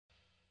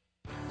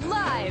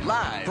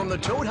Live from the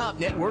Toad Hop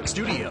Network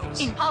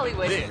studios. In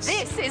Hollywood,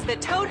 This is the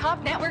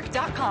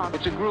ToadHopNetwork.com.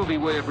 It's a groovy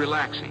way of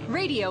relaxing.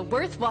 Radio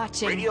worth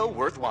watching. Radio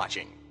worth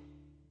watching.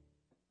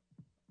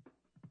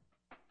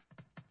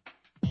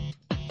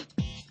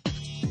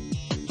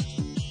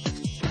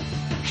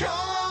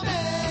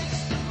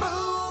 Comics,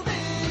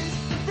 movies,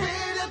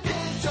 video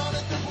games,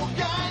 Jonathan will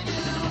guide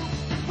you.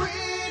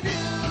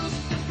 Reviews,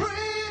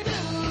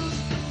 previews,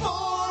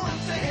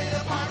 forums to hit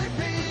upon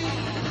repeat.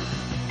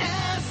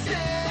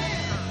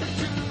 Essay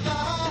to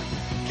the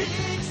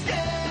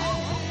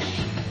Geekscape.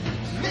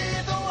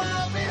 Leave the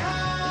world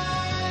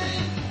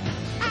behind.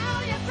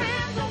 All your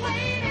friends are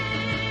waiting.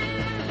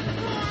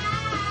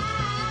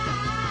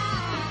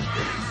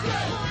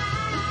 Geekscape.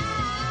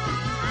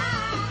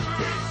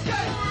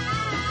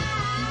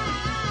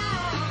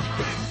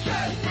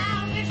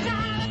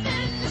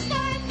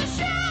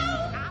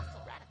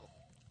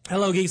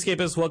 Hello,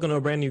 Geekscapists. Welcome to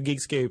a brand new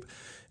Geekscape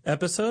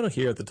episode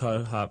here at the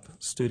Toad Hop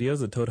Studios.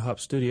 The Toad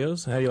Hop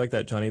Studios. How do you like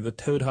that, Johnny? The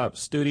Toad Hop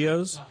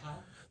Studios.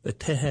 The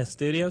Toad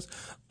Studios.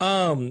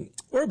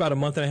 We're about a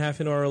month and a half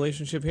into our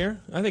relationship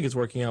here. I think it's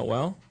working out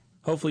well.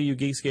 Hopefully you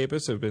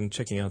Geekscapists have been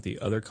checking out the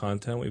other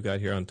content we've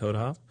got here on Toad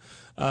Hop.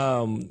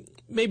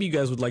 Maybe you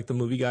guys would like the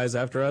movie guys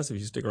after us if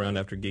you stick around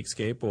after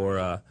Geekscape,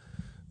 or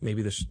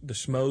maybe the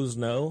Schmoes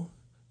Know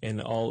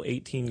and all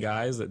 18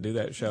 guys that do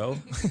that show.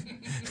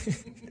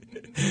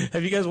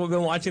 Have you guys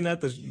been watching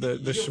that? The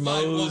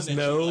Schmoes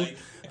Know.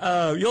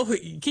 You'll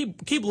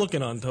keep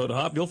looking on Toad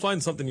Hop. You'll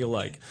find something you'll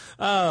like.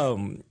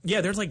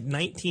 Yeah, there's like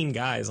 19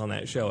 guys on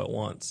that show at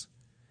once.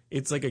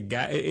 It's like a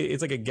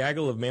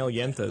gaggle of male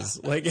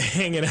yentas like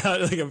hanging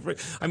out.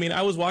 I mean,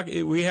 I was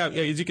walking. We have,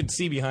 as you can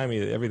see behind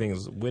me, everything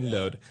is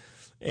windowed,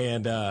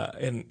 and I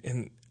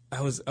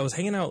was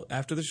hanging out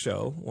after the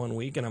show one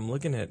week, and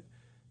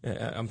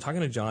I'm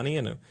talking to Johnny,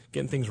 and I'm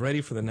getting things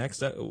ready for the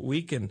next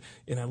week, and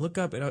I look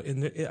up,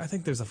 and I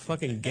think there's a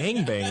fucking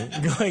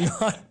gangbang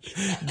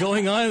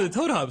going on in the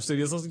Toad Hop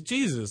studios. I was like,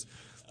 Jesus,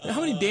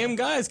 how many damn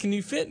guys can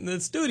you fit in the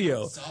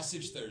studio?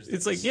 Sausage Thursdays.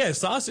 It's like, yeah,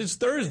 Sausage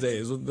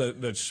Thursdays with the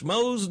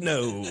Schmoes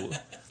Know,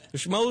 the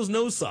Schmoes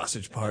Know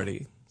sausage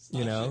party.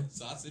 You know,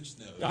 Sausage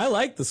Knows. I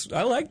like the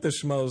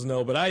Schmoes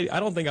Know, but I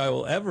don't think I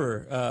will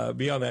ever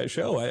be on that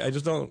show. I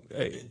just don't.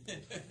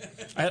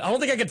 I don't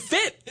think I could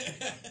fit.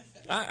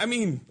 I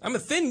mean, I'm a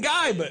thin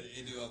guy, but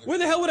where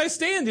the hell would I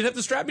stand? You'd have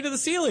to strap me to the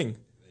ceiling.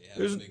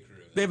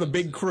 They have a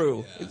big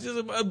crew. Yeah. It's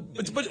just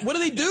but what do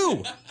they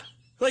do?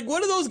 Like,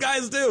 what do those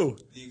guys do?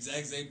 The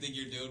exact same thing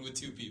you're doing with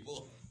two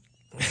people.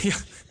 Yeah.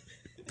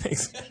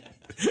 Thanks.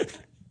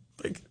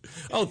 Like,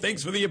 oh,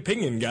 thanks for the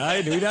opinion,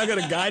 guy. We now got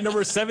a guy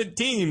number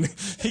 17.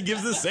 He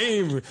gives the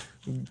same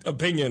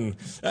opinion.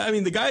 I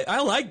mean,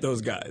 I like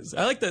those guys.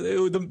 I like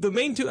the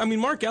main two. I mean,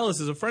 Mark Ellis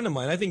is a friend of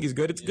mine. I think he's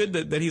good. It's good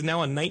that he's now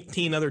on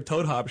 19 other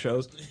Toad Hop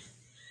shows.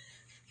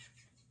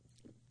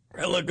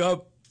 I look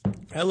up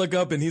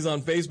and he's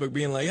on Facebook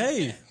being like,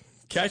 hey,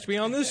 catch me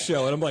on this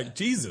show. And I'm like,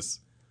 Jesus.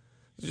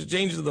 Just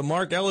change to the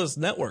Mark Ellis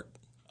Network.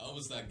 I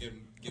almost not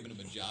giving him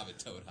a job at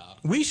Toad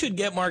Hop. We should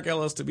get Mark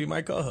Ellis to be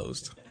my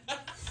co-host.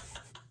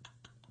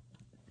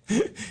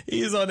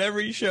 He's on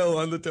every show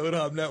on the Toad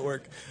Hop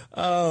Network.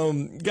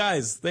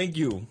 Guys, thank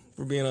you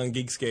for being on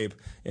Geekscape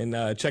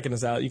and checking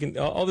us out. You can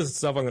all this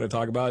stuff I'm going to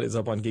talk about is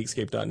up on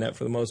Geekscape.net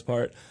for the most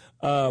part.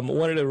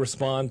 Wanted to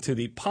respond to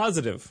the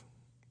positive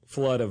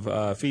flood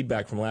of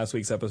feedback from last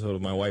week's episode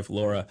with my wife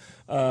Laura.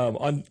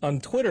 On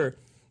Twitter,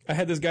 I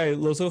had this guy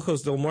Los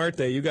Ojos del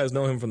Muerte. You guys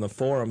know him from the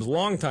forums,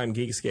 longtime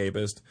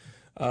Geekscapist.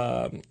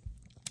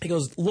 He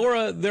goes,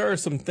 Laura, there are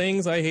some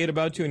things I hate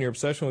about you and your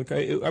obsession with.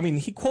 I mean,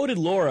 he quoted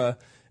Laura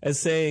as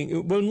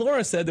saying, when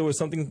Laura said there was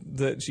something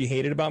that she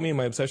hated about me and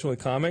my obsession with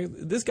comics,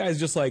 this guy's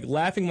just like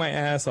laughing my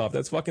ass off.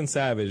 That's fucking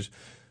savage.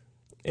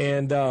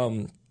 And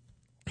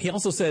he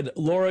also said,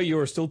 Laura, you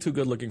are still too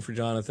good looking for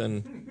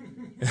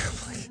Jonathan.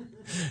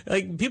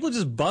 like, people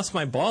just bust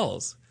my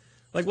balls.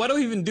 Like, why do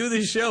we even do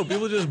this show?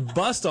 People just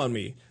bust on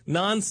me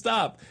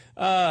nonstop.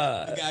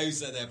 The guy who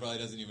said that probably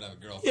doesn't even have a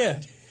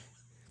girlfriend.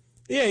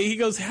 Yeah. Yeah, he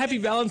goes, Happy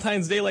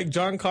Valentine's Day like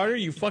John Carter,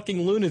 you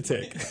fucking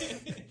lunatic.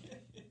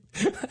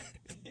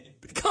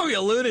 Call me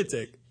a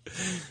lunatic.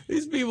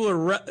 These people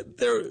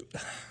they're...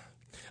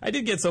 I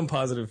did get some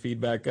positive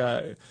feedback.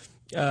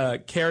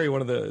 Carrie,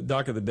 one of the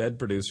Doc of the Dead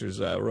producers,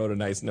 wrote a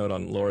nice note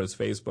on Laura's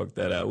Facebook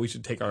that we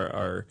should take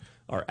our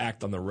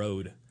act on the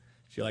road.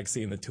 She likes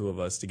seeing the two of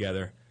us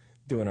together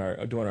doing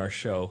our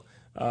show.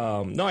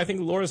 No, I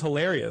think Laura's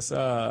hilarious.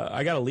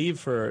 I got to leave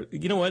for,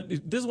 you know what?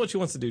 This is what she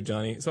wants to do,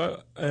 Johnny.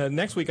 So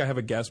next week I have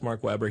a guest,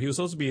 Mark Weber. He was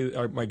supposed to be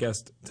my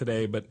guest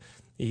today, but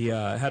he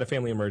had a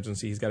family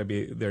emergency. He's got to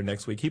be there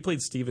next week. He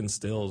played Stephen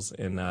Stills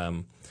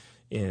in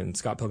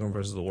Scott Pilgrim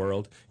vs. the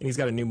World, and he's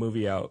got a new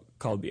movie out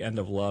called The End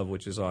of Love,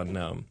 which is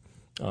on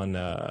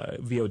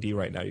VOD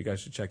right now. You guys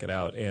should check it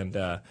out. And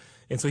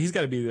so he's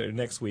got to be there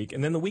next week.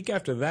 And then the week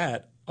after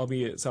that, I'll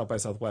be at South by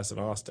Southwest in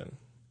Austin.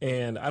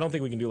 And I don't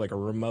think we can do like a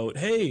remote,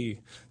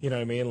 hey, you know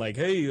what I mean? Like,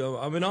 hey,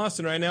 I'm in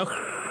Austin right now.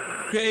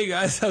 hey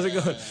guys, how's it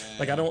going?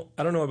 Like I don't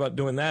know about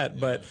doing that,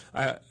 but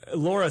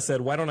Laura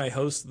said, why don't I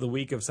host the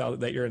week of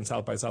that you're in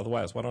South by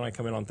Southwest? Why don't I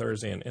come in on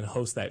Thursday and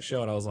host that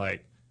show? And I was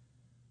like,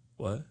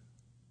 what?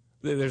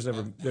 There's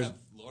never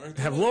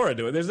have Laura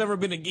do it. There's never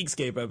been a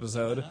Geekscape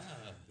episode.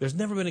 There's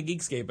never been a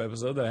Geekscape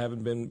episode that I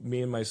haven't been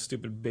me and my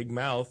stupid big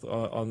mouth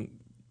on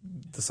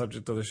the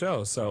subject of the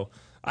show. So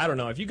I don't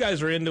know if you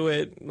guys are into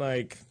it.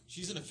 Like,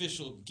 she's an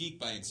official geek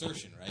by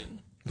insertion, right?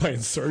 By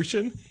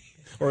insertion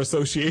or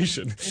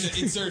association?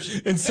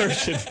 Insertion.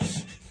 Insertion.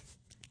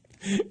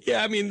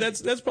 Yeah, I mean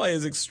that's probably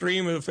as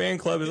extreme of a fan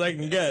club as I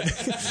can get.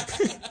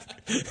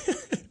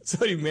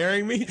 Somebody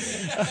marrying me?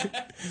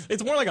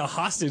 It's more like a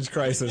hostage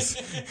crisis.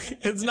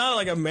 It's not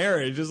like a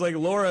marriage. It's like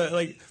Laura,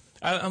 like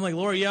I'm like,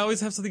 Laura, you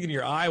always have something in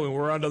your eye when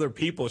we're around other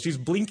people. She's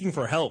blinking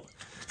for help.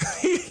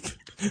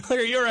 Like,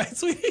 are you all right,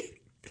 sweetie?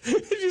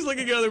 She's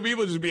looking at other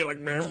people, just being like,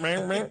 meh,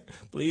 meh, meh.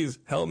 Please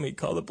help me,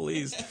 call the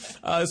police.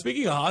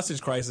 Speaking of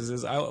hostage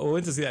crises, I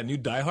went to see that new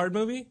Die Hard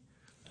movie.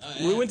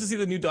 Yeah. We went to see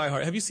the new Die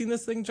Hard. Have you seen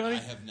this thing, Johnny? I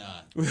have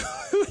not. We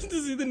went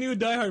to see the new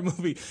Die Hard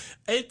movie.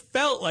 It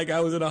felt like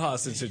I was in a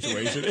hostage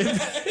situation.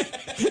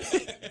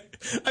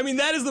 I mean,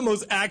 that is the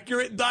most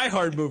accurate Die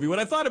Hard movie. When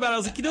I thought about it, I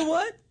was like, you know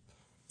what?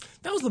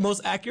 That was the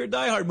most accurate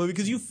Die Hard movie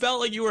because you felt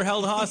like you were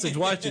held hostage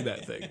watching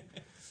that thing.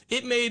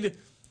 It made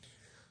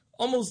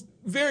almost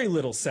very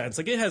little sense.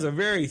 Like, it has a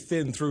very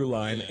thin through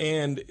line,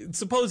 and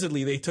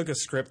supposedly they took a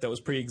script that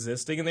was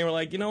pre-existing, and they were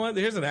like, you know what,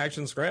 here's an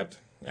action script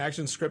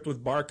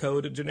with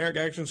barcode, a generic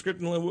action script,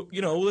 and,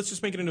 you know, let's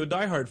just make it into a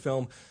Die Hard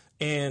film,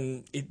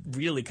 and it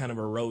really kind of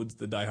erodes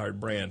the Die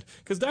Hard brand.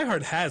 Because Die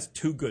Hard has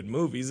two good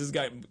movies. It's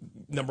got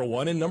number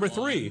 1 and number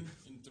 3.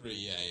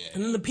 Yeah.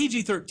 And then the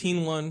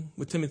PG-13 one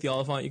with Timothy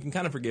Olyphant, you can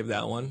kind of forgive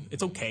that one.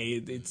 It's okay.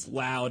 It's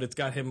loud. It's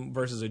got him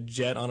versus a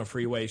jet on a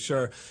freeway,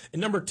 sure. And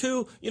number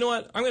 2, you know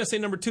what? I'm going to say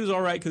number 2 is all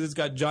right because it's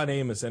got John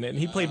Amos in it, and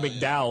he played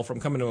McDowell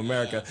from Coming to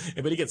America,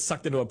 but he gets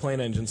sucked into a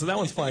plane engine, so that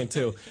one's fine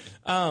too.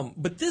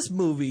 But this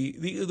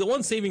movie, the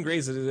one saving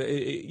grace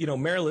is, you know,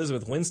 Mary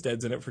Elizabeth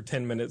Winstead's in it for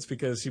 10 minutes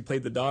because she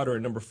played the daughter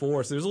in number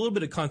 4, so there's a little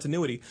bit of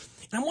continuity.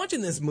 And I'm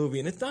watching this movie,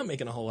 and it's not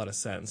making a whole lot of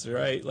sense,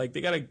 right? Like,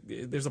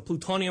 there's a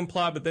plutonium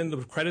plot, but then the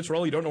credits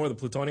roll, you don't know where the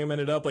plutonium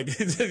ended up. Like,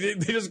 they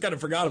just kind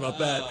of forgot about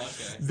that. Okay.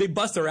 They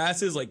bust their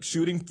asses, like,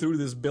 shooting through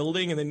this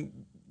building, and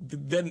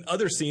then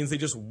other scenes, they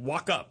just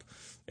walk up.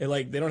 And,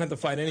 like, they don't have to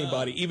fight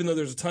anybody, even though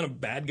there's a ton of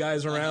bad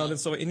guys around.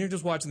 And you're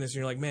just watching this, and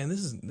you're like, man,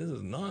 this is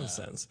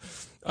nonsense.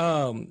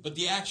 But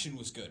the action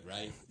was good,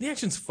 right? The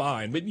action's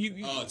fine, but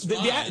it's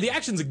the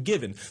action's a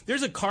given.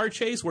 There's a car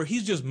chase where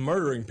he's just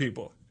murdering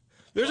people.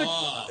 There's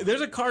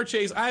a car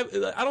chase. I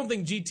don't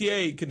think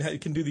GTA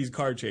can do these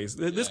car chases.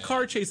 This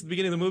car chase at the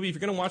beginning of the movie, if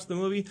you're gonna watch the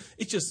movie,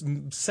 it's just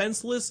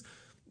senseless,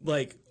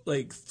 like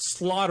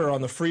slaughter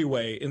on the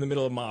freeway in the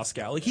middle of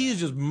Moscow. Like, he is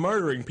just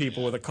murdering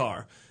people with a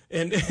car.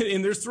 And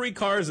there's 3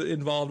 cars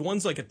involved.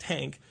 One's like a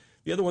tank.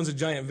 The other one's a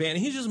giant van. And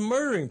he's just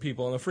murdering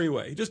people on the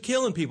freeway, just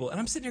killing people. And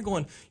I'm sitting here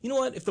going, you know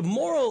what? If the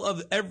moral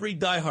of every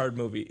Die Hard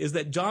movie is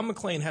that John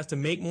McClane has to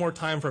make more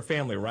time for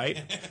family, right?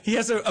 He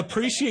has to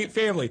appreciate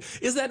family.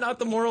 Is that not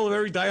the moral of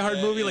every Die Hard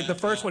movie? Like, the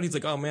first one, he's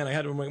like, oh man, I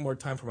had to make more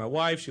time for my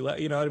wife. She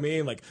let, you know what I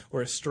mean? Like,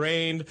 we're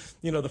estranged.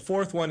 You know, the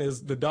 4th one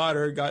is the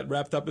daughter got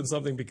wrapped up in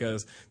something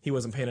because he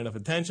wasn't paying enough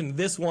attention.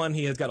 This one,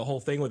 he has got a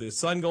whole thing with his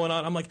son going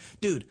on. I'm like,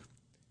 dude,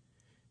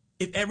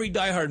 if every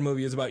Die Hard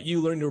movie is about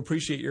you learning to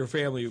appreciate your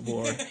family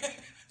more,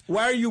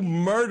 why are you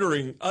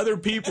murdering other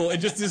people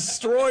and just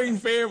destroying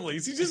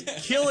families? He's just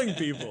killing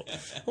people.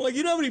 I'm like,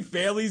 you know how many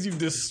families you've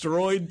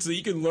destroyed so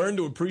you can learn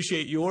to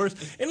appreciate yours?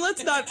 And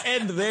let's not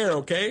end there,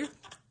 okay?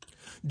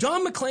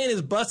 John McClane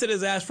has busted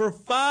his ass for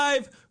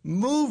 5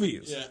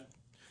 movies. Yeah.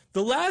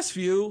 The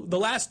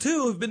last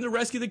 2 have been to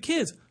rescue the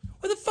kids.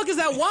 Where the fuck is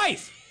that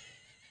wife?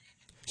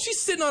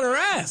 She's sitting on her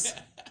ass.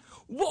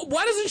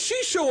 Why doesn't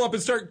she show up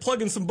and start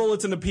plugging some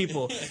bullets into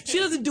people? She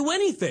doesn't do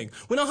anything.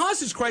 When a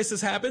hostage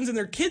crisis happens and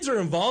their kids are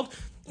involved,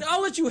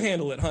 I'll let you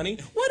handle it, honey.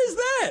 What is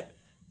that?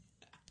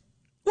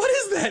 What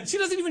is that? She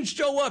doesn't even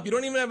show up. You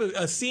don't even have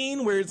a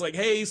scene where it's like,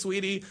 hey,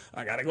 sweetie,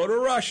 I gotta go to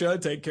Russia,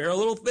 take care of a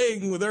little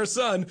thing with her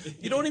son.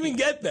 You don't even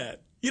get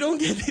that. You don't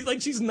get it.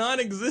 Like, she's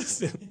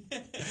non-existent.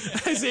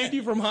 I saved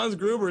you from Hans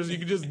Gruber so you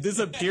could just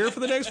disappear for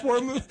the next 4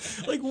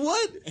 movies. Like,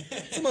 what?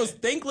 It's the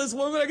most thankless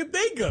woman I could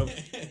think of.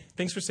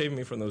 Thanks for saving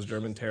me from those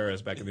German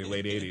terrorists back in the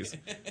late 80s.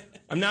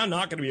 I'm now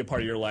not going to be a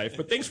part of your life,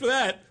 but thanks for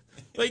that.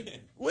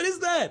 Like, what is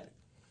that?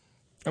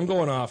 I'm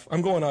going off.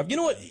 You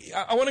know what?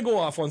 I want to go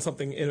off on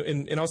something,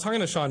 and I was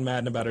talking to Sean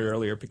Madden about it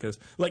earlier because,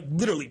 like,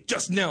 literally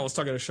just now I was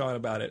talking to Sean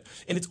about it,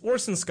 and it's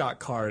Orson Scott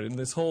Card and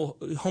this whole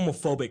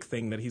homophobic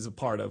thing that he's a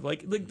part of.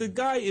 Like the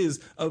guy is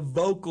a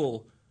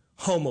vocal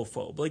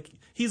homophobe. Like,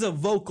 he's a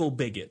vocal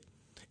bigot.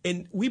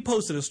 And we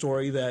posted a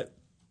story that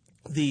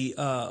the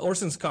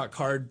Orson Scott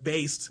Card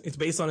it's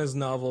based on his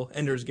novel,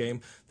 Ender's Game.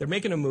 They're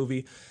making a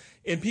movie.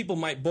 And people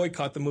might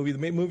boycott the movie.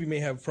 The movie may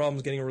have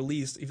problems getting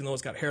released, even though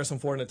it's got Harrison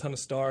Ford and a ton of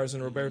stars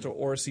and Roberto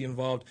Orsi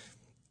involved.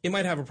 It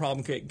might have a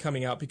problem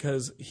coming out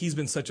because he's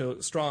been such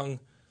a strong,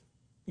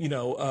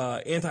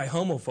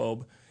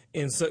 anti-homophobe.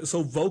 and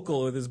so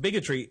vocal with his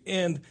bigotry.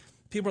 And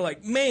people are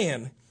like,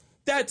 man,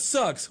 that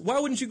sucks. Why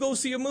wouldn't you go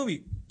see a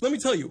movie? Let me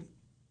tell you,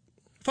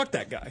 fuck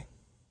that guy.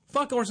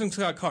 Fuck Orson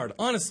Scott Card,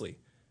 honestly.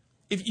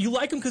 If you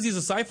like him because he's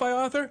a sci-fi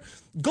author,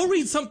 go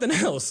read something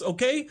else,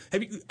 okay?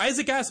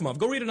 Isaac Asimov,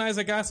 go read an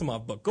Isaac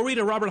Asimov book. Go read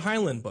a Robert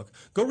Heinlein book.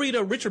 Go read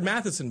a Richard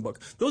Matheson book.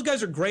 Those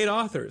guys are great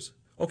authors,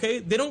 okay?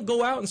 They don't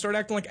go out and start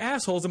acting like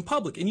assholes in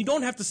public, and you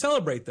don't have to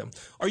celebrate them.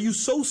 Are you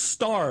so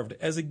starved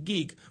as a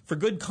geek for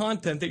good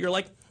content that you're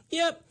like,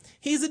 yep,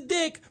 he's a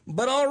dick,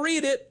 but I'll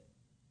read it?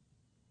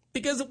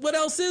 Because what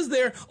else is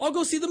there? I'll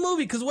go see the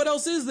movie, because what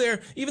else is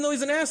there, even though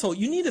he's an asshole?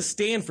 You need to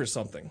stand for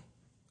something.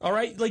 All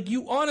right? Like,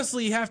 you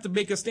honestly have to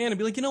make a stand and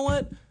be like, you know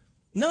what?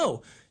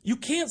 No. You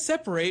can't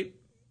separate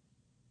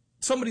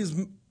somebody's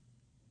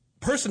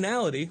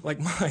personality, like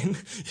mine.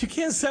 You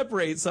can't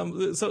separate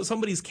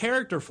somebody's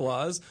character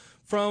flaws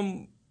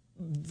from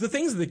the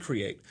things that they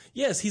create.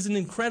 Yes, he's an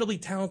incredibly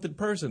talented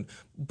person,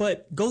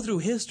 but go through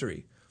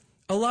history.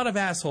 A lot of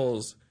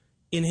assholes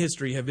in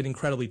history have been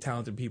incredibly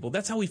talented people.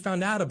 That's how we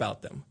found out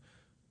about them.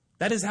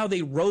 That is how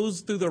they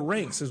rose through the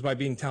ranks, is by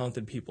being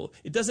talented people.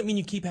 It doesn't mean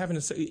you keep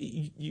having to...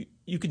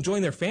 You can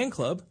join their fan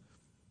club.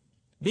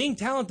 Being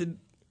talented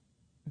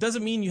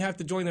doesn't mean you have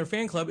to join their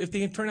fan club if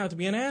they turn out to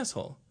be an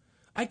asshole.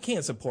 I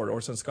can't support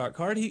Orson Scott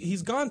Card.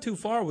 He's gone too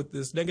far with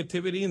this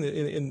negativity and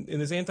in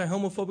this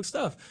anti-homophobic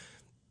stuff.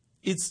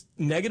 It's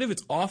negative,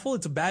 it's awful,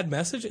 it's a bad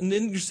message, and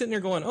then you're sitting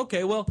there going,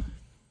 okay, well,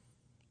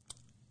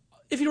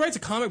 if he writes a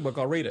comic book,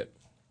 I'll read it.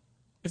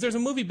 If there's a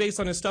movie based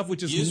on his stuff,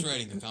 which is... He is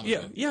writing the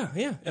comic book.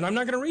 Yeah, and I'm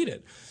not going to read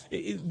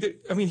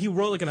it. I mean, he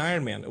wrote like an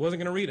Iron Man. I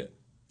wasn't going to read it.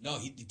 No,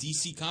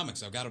 DC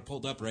Comics, I've got it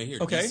pulled up right here.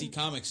 Okay. DC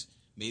Comics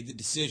made the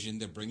decision,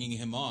 they're bringing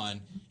him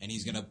on, and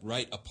he's going to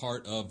write a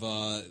part of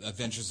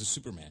Adventures of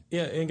Superman.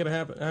 Yeah, it ain't going to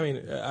happen. I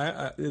mean,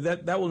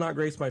 that will not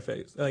grace my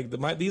face. Like,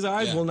 these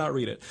eyes will not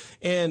read it.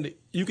 And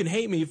you can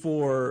hate me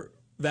for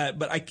that,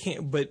 but I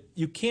can't... But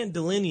you can't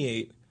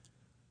delineate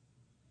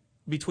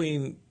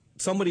between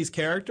somebody's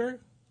character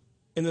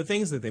and the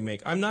things that they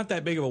make. I'm not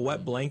that big of a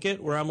wet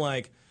blanket where I'm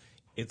like,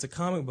 it's a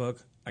comic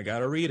book, I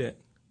gotta read it.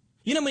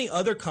 You know how many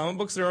other comic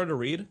books there are to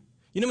read?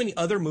 You know how many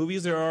other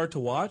movies there are to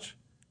watch?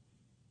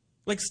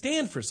 Like,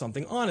 stand for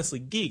something. Honestly,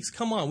 geeks,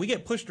 come on. We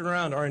get pushed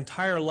around our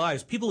entire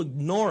lives. People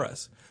ignore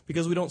us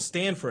because we don't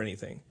stand for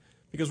anything,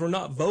 because we're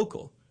not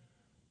vocal.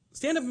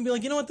 Stand up and be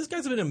like, you know what, this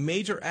guy's been a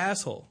major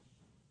asshole.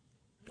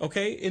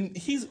 Okay? And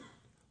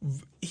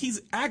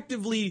he's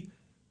actively,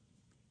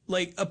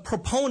 like, a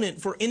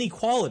proponent for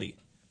inequality.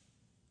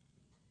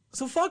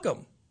 So fuck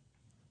them.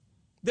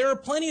 There are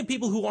plenty of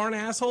people who aren't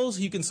assholes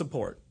you can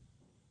support.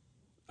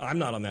 I'm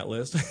not on that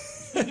list.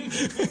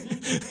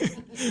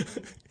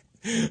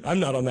 I'm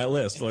not on that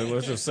list,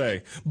 let's just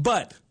say.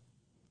 But,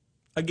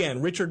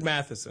 again, Richard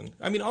Matheson.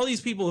 I mean, all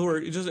these people who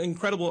are just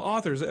incredible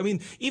authors. I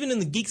mean, even in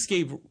the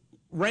Geekscape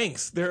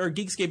ranks, there are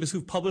Geekscapists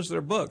who've published their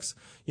books.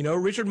 You know,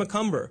 Richard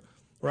McCumber,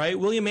 right?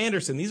 William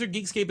Anderson. These are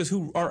Geekscapists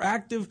who are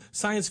active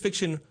science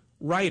fiction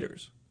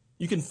writers.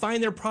 You can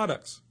find their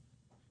products.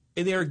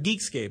 And they are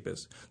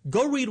Geekscapists.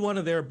 Go read one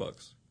of their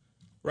books,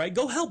 right?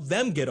 Go help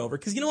them get over.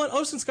 Because you know what?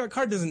 Orson Scott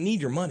Card doesn't need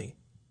your money.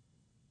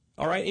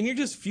 All right? And you're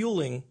just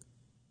fueling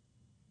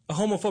a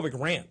homophobic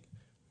rant.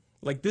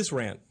 Like this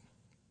rant.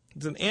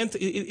 It's an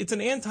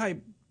anti,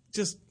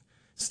 just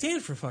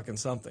stand for fucking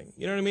something.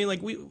 You know what I mean?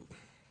 Like,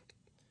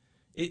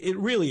 it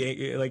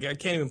really, like, I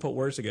can't even put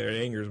words together.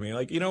 It angers me.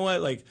 Like, you know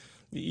what? Like,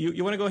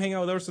 you want to go hang out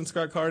with Orson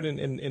Scott Card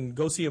and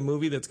go see a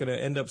movie that's going to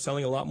end up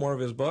selling a lot more of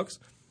his books?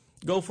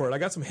 Go for it. I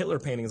got some Hitler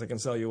paintings I can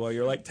sell you while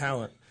you're like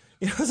talent.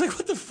 You know, I was like,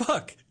 what the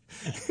fuck?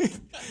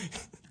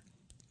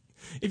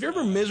 If you're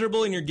ever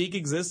miserable in your geek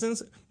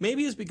existence,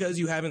 maybe it's because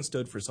you haven't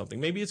stood for something.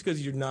 Maybe it's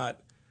because you're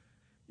not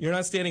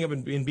standing up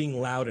and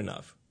being loud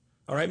enough.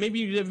 All right? Maybe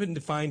you haven't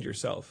defined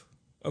yourself.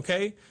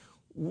 Okay?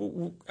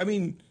 I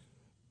mean,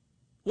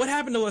 what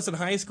happened to us in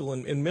high school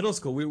and in middle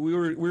school? We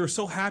were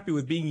so happy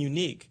with being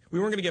unique. We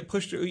weren't going to get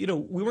pushed. You know,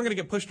 we weren't going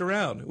to get pushed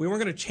around. We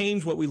weren't going to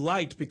change what we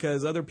liked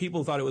because other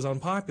people thought it was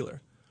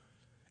unpopular.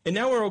 And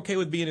now we're okay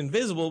with being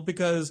invisible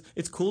because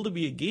it's cool to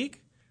be a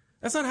geek?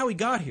 That's not how we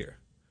got here.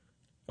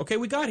 Okay,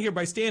 we got here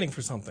by standing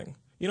for something.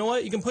 You know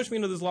what? You can push me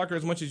into this locker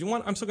as much as you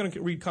want. I'm still going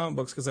to read comic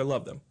books because I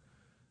love them.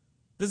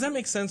 Does that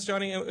make sense,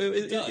 Johnny?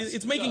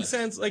 It's making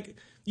sense. Like,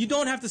 you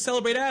don't have to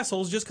celebrate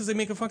assholes just because they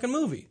make a fucking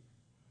movie.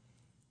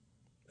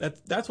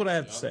 That's what I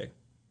have to say.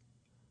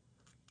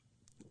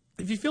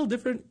 If you feel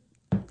different,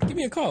 give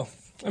me a call.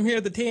 I'm here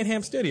at the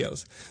Tanham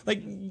Studios.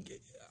 Like,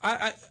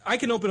 I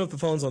can open up the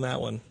phones on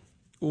that one.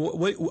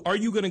 What, are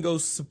you going to go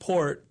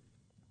support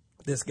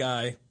this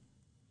guy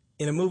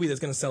in a movie that's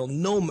going to sell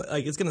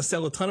it's going to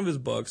sell a ton of his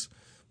books,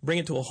 bring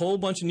it to a whole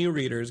bunch of new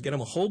readers, get him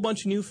a whole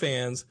bunch of new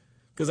fans?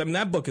 Because, I mean,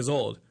 that book is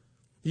old.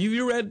 Have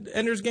you read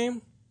Ender's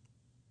Game?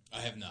 I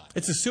have not.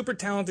 It's a super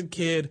talented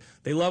kid.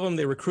 They love him.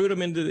 They recruit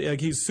him into,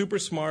 like, he's super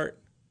smart.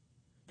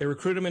 They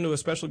recruit him into a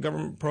special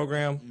government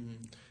program,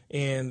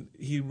 and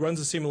he runs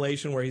a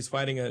simulation where he's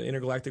fighting an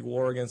intergalactic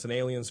war against an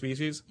alien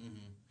species.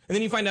 and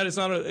then you find out it's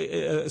not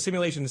a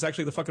simulation. It's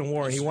actually the fucking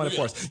war, and he won it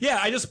for us. Yeah,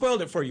 I just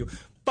spoiled it for you.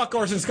 Fuck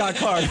Orson Scott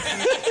Card.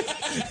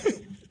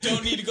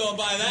 Don't need to go and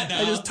buy that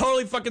now. I just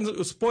totally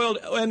fucking spoiled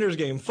Ender's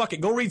Game. Fuck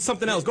it. Go read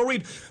something else. Go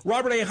read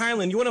Robert A.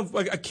 Heinlein. You want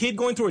a kid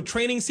going through a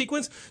training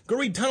sequence? Go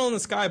read Tunnel in the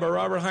Sky by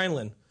Robert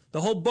Heinlein.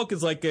 The whole book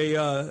is like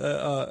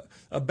a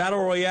battle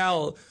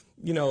royale,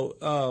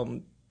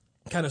 kind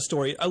of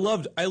story. I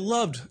loved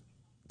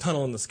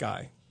Tunnel in the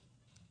Sky.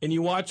 And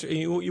you watch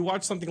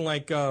something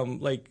like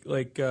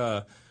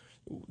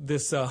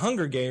this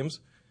Hunger Games.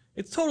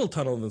 It's total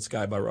Tunnel in the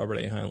Sky by Robert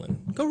A.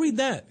 Heinlein. Go read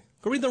that.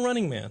 Go read The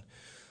Running Man.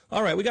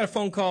 All right, we got a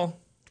phone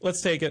call.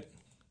 Let's take it.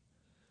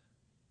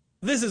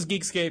 This is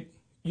Geekscape.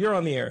 You're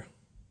on the air.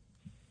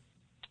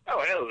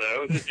 Oh,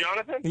 hello. Is this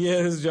Jonathan?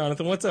 Yeah, this is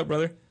Jonathan. What's up,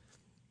 brother?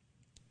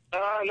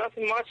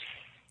 Nothing much.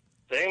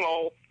 Same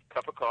old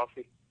cup of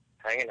coffee.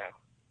 Hanging out.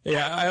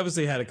 Yeah, I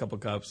obviously had a couple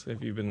cups.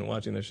 If you've been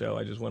watching the show,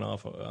 I just went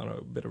off on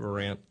a bit of a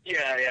rant.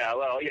 Yeah.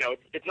 Well,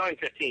 it's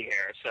 9:15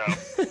 here, so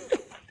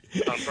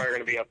I'm probably going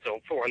to be up till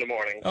 4 in the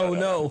morning. Oh,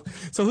 no.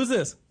 So who's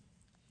this?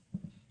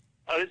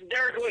 This is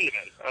Derek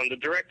Lindeman. I'm the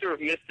director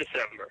of Miss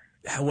December.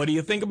 What do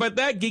you think about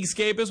that,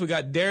 Geekscapists? We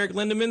got Derek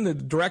Lindeman, the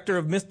director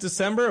of Miss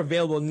December,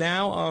 available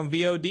now on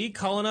VOD,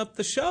 calling up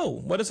the show.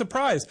 What a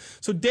surprise.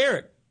 So,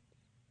 Derek,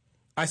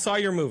 I saw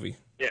your movie.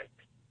 Yeah.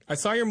 I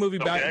saw your movie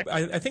back.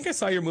 I think I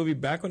saw your movie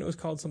back when it was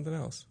called something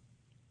else.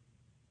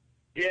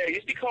 Yeah, it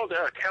used to be called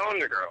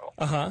Calendar Girl.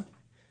 Uh-huh.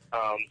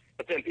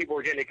 But then people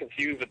were getting it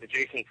confused with the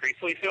Jason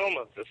Priestley film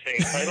of the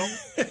same title.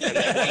 And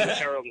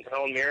that one with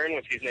Helen Mirren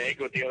when she's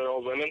naked with the other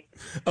old women.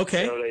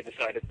 Okay. So they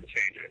decided to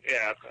change it.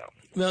 Yeah, so.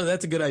 No,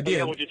 that's a good idea.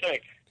 Yeah, what'd you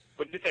think?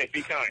 What did you think?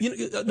 Be kind.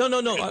 No.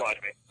 Just watch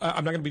me.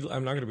 I'm not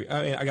gonna be.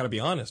 I gotta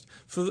be honest.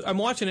 So I'm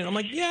watching it. I'm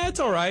like, yeah,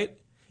 it's all right.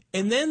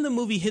 And then the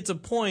movie hits a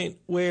point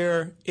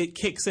where it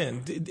kicks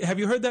in. Have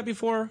you heard that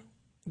before,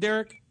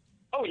 Derek?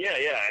 Oh yeah.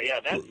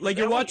 Like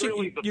you're that watching. Was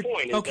really the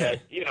point. Is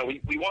okay. That,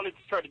 we wanted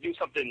to try to do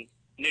something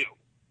new.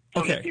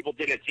 Something that people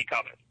didn't see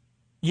coming.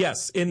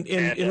 Yes, and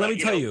let me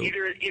tell you,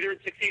 either it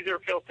succeeds or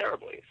it fails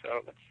terribly.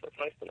 So that's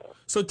nice to know.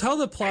 So tell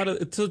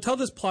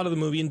this plot of the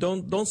movie, and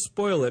don't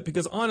spoil it,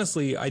 because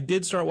honestly, I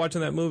did start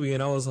watching that movie,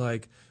 and I was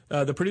like,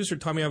 the producer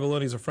Tommy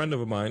Avalone is a friend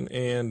of mine,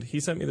 and he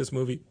sent me this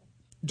movie.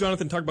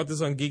 Jonathan talked about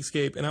this on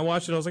Geekscape, and I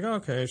watched it. I was like,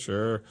 okay,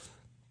 sure.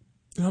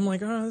 And I'm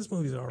like, this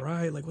movie's all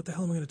right. Like, what the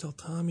hell am I going to tell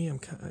Tommy? I'm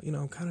kind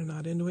of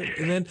not into it.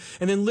 And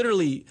then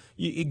literally,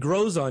 it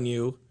grows on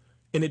you,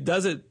 and it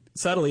does it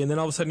subtly, and then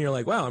all of a sudden you're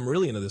like, wow, I'm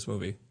really into this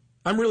movie.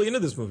 I'm really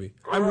into this movie.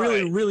 I'm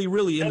really, really,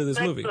 really into this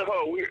movie.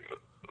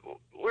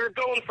 We're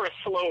going for a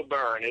slow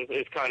burn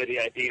is kind of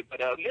the idea. But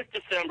Miss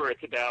December,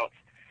 it's about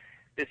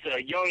this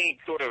young,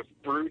 sort of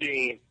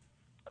brooding,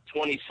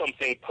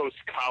 20-something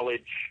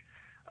post-college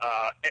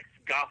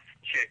ex-goth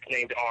chick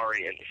named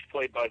Ari, and she's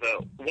played by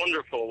the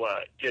wonderful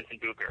Jensen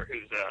Booker,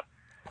 who's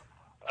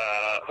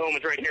home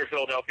is right here in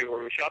Philadelphia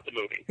where we shot the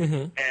movie.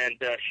 Mm-hmm.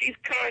 And she's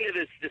kind of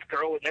this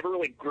girl that never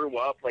really grew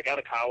up, like out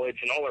of college,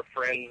 and all her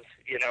friends,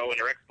 and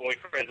her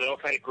ex-boyfriends, they all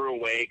kind of grew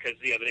away because,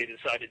 they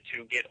decided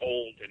to get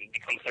old and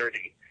become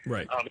 30.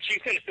 Right. But she's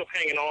kind of still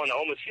hanging on,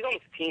 she's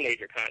almost a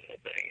teenager kind of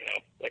thing,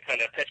 like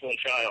kind of petulant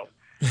child.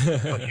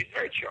 But she's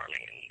very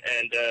charming.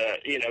 And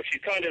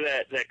she's kind of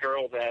that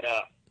girl that,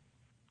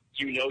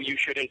 you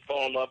shouldn't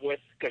fall in love with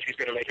because she's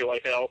going to make your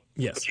life hell.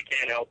 Yes. But you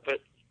can't help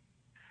it.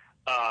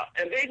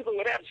 And basically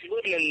what happens, she's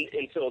living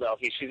in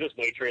Philadelphia. She's this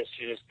waitress.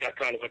 She just got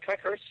kind of a, can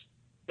I curse?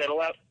 Is that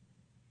allowed?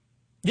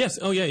 Yes.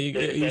 Oh, yeah.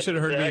 You should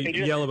have heard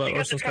me yell about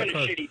Orson Scott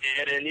Card. She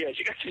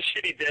got this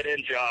shitty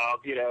dead-end job,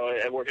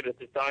 and working at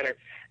this diner.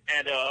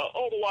 And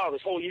all the while,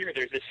 this whole year,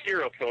 there's this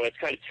serial killer that's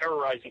kind of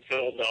terrorizing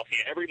Philadelphia.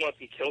 Every month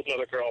he kills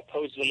another girl,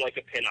 poses them like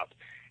a pinup.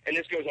 And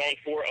this goes on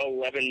for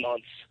 11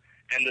 months,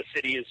 and the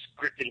city is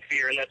gripped in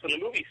fear, and that's when the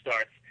movie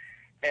starts.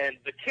 And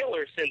the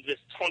killer sends this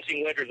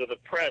taunting letter to the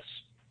press,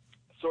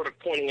 sort of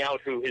pointing out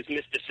who his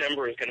Miss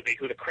December is going to be,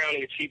 who the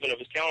crowning achievement of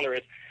his calendar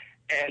is.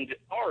 And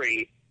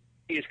Ari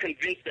is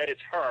convinced that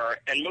it's her,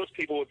 and most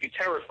people would be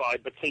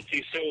terrified, but since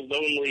she's so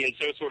lonely and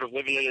so sort of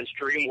living in this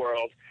dream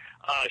world,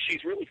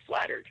 she's really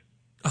flattered.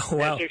 Oh,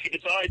 wow. And so she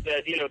decides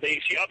that,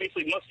 she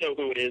obviously must know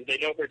who it is. They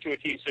know her to a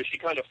T, so she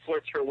kind of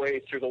flirts her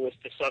way through the list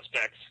of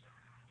suspects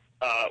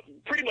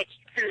pretty much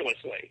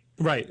fearlessly.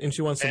 Right, and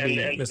she wants to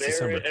be Miss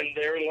December. And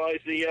therein lies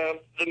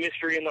the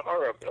mystery and the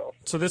horror of it all.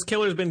 So this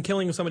killer's been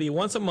killing somebody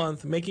once a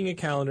month, making a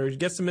calendar. He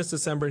gets to Miss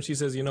December, and she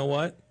says, you know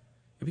what?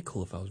 It'd be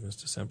cool if I was Miss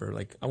December.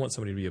 Like, I want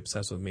somebody to be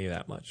obsessed with me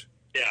that much.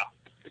 Yeah.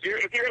 If you're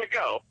going to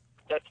go,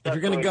 that's if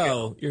you're going to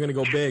go, you're going to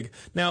go big.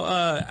 Now,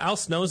 Al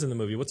Snow's in the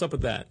movie. What's up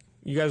with that?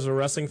 You guys are a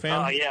wrestling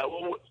fan? Yeah.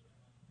 Well,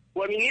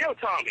 I mean,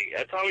 Tommy.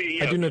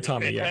 Tommy, I do know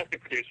Tommy,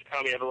 fantastic producer,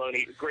 Tommy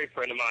Avalone, a great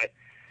friend of mine.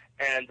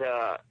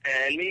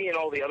 And me and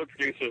all the other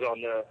producers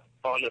on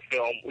the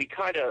film, we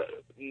kind of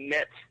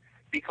met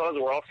because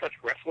we're all such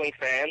wrestling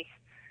fans,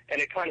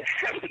 and it kind of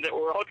happened that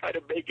we're all kind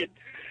of making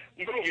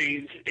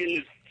movies in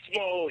this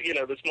small,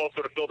 the small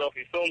sort of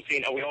Philadelphia film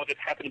scene, and we all just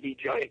happen to be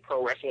giant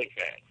pro wrestling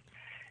fans.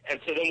 And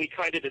so then we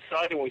kind of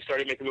decided when we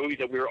started making movies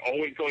that we were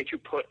always going to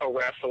put a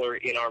wrestler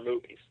in our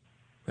movies.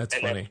 That's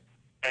and funny.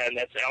 And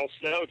that's Al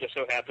Snow. Just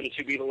so happened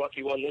to be the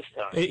lucky one this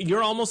time.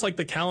 You're almost like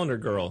the Calendar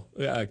Girl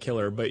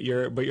killer, but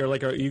you're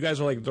like you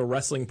guys are like the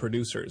wrestling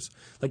producers.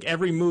 Like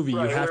every movie, you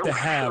have to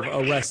have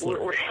a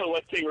wrestler. We're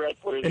selecting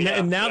wrestlers.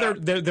 And now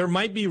there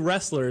might be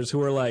wrestlers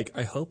who are like,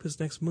 I hope his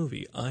next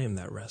movie, I am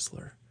that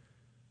wrestler.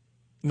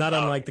 Not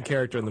unlike the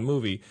character in the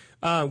movie.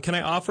 Can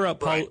I offer up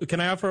Paul? Can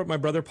I offer up my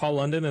brother Paul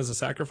London as a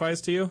sacrifice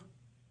to you?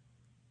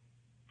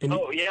 And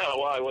yeah,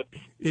 why? What?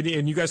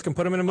 And you guys can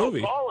put him in a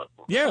movie. Paul,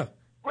 yeah.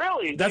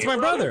 Really? That's my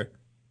brother.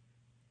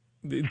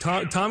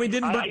 Tommy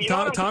didn't.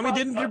 Tommy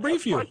didn't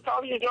debrief you.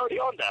 Tommy is already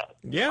on that.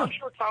 Yeah. I'm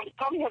sure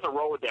Tommy has a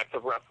Rolodex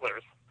of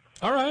wrestlers.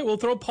 All right, we'll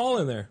throw Paul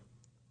in there.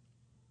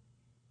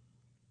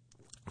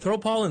 Throw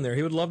Paul in there.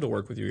 He would love to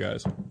work with you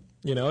guys.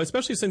 You know,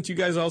 especially since you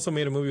guys also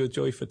made a movie with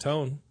Joey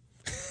Fatone.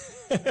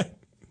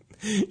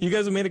 You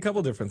guys have made a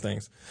couple different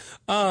things.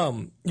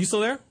 You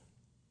still there?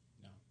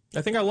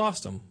 I think I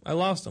lost him.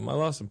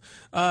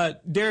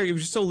 Derek, if you're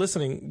still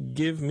listening,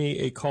 give me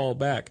a call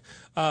back.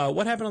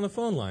 What happened on the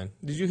phone line?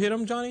 Did you hit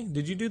him, Johnny?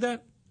 Did you do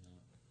that?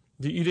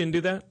 No. You didn't do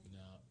that?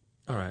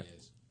 No. All right.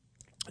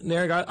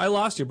 Derek, I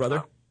lost you,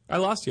 brother. I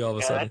lost you all of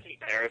a sudden. That's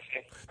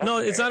embarrassing. No,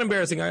 it's not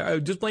embarrassing. I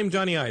just blame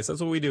Johnny Ice. That's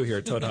what we do here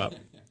at Toad Hop.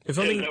 If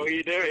something, is that what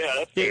you do? Yeah,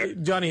 that's fair.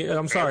 Johnny,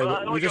 I'm sorry.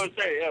 Well, we just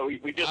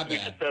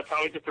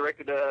Tommy just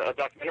directed a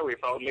documentary. We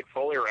followed Mick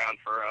Foley around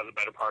for the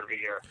better part of a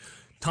year.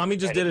 Tommy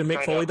just did a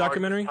Mick Foley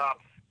documentary? Top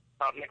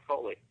Mick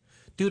Foley.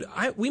 Dude,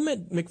 we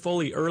met Mick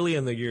Foley early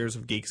in the years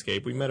of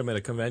Geekscape. We met him at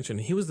a convention.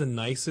 He was the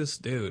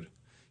nicest dude.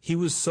 He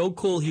was so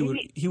cool.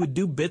 He would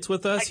do bits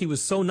with us. He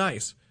was so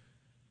nice.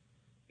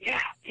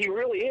 Yeah, he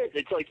really is.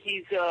 It's like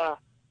he's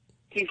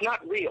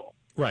not real.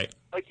 Right.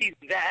 Like he's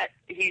that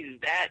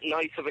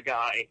nice of a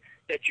guy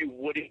that you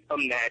wouldn't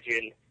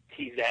imagine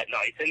he's that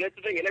nice. And that's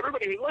the thing. And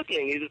everybody who's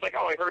listening is just like,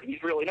 oh, I heard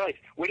he's really nice.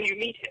 When you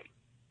meet him,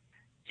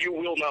 you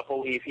will not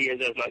believe he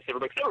is as nice as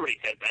everybody. Because everybody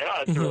says that.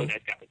 Oh, it's a really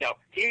nice guy. No,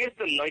 he is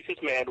the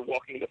nicest man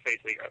walking the face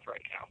of the earth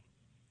right now.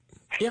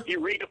 Yeah. He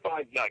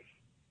redefines nice.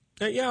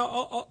 Yeah,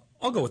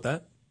 I'll go with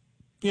that.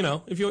 You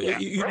know, if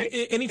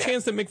any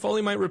chance that Mick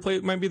Foley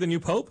might be the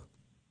new Pope?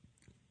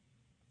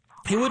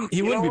 He wouldn't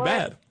be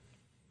bad.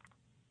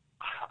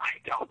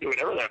 I'll do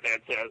whatever that man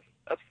says.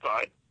 That's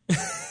fine.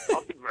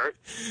 I'll convert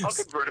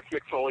if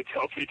Mick Foley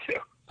tells me to.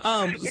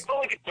 Mick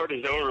Foley could start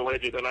his own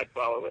religion and I'd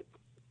follow it.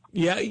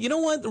 Yeah, you know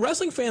what? The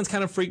wrestling fans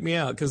kind of freak me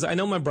out because I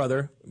know my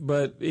brother,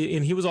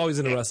 and he was always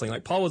into wrestling.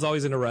 Like Paul was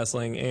always into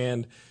wrestling,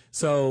 and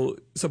so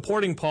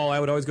supporting Paul, I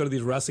would always go to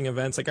these wrestling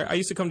events. Like I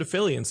used to come to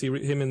Philly and see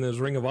him in those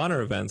Ring of Honor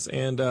events,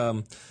 and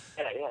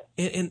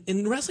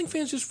and wrestling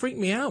fans just freak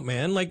me out,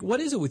 man. Like,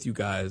 what is it with you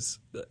guys?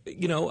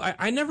 You know,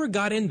 I never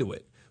got into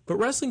it, but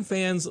wrestling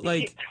fans,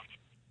 like,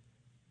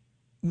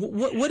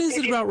 what is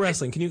it about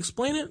wrestling? Can you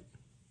explain it?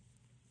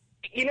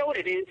 You know what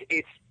it is?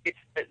 It's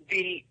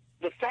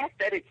the fact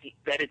that it's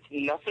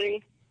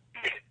nothing,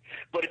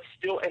 but it's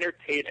still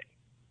entertaining.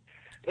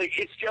 Like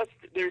it's just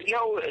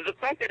the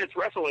fact that it's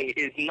wrestling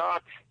is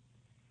not.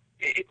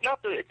 It's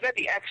not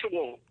the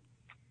actual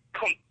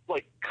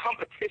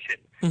competition.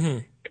 Mm-hmm.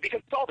 Because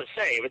it's all the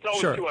same. It's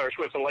always 2 hour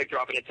shifts and leg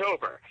drop and it's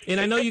over. And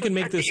I know you can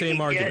make the same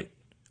argument.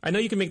 I know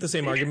you can make the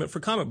same argument for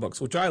comic books,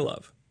 which I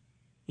love.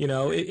 You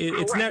know,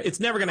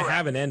 it's never going to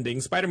have an ending.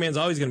 Spider-Man's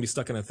always going to be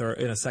stuck in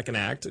a second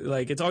act.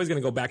 Like it's always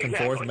going to go back and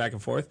forth and back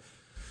and forth.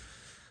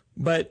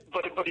 But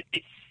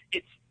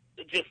it's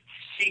just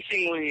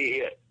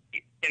ceasingly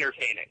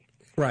entertaining.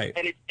 Right.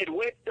 And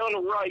when it's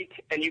done right,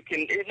 and you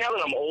can, now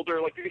that I'm older,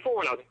 like before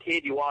when I was a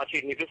kid, you watch it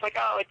and you're just like,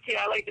 oh,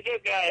 I like the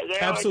good guys.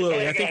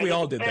 Absolutely. I think we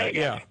all did that,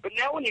 yeah. But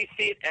now when you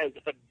see it as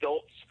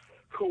adults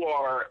who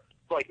are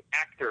like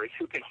actors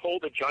who can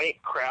hold a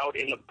giant crowd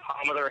in the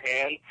palm of their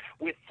hand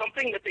with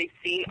something that they've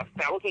seen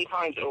 1,000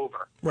 times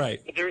over. Right.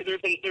 There's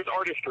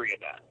artistry in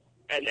that.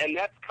 And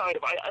that's kind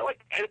of, I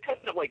kind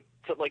of like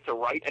to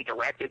write and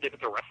direct as if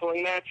it's a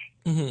wrestling match.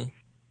 Mm-hmm.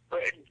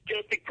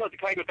 Just because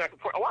it kind of goes back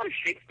and forth. A lot of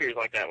Shakespeare's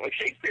like that. Like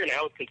Shakespeare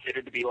now is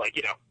considered to be like,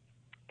 you know,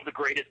 the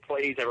greatest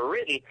plays ever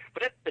written.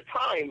 But at the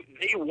time,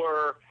 they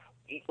were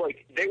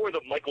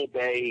the Michael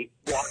Bay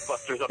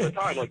blockbusters of the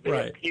time. Like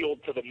they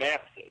appealed to the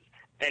masses.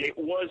 And it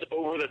was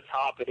over the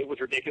top, and it was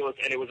ridiculous,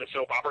 and it was a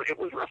soap opera. It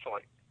was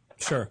wrestling.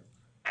 Sure.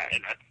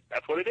 And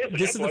that's what it is.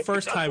 This is the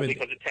first time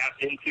because it taps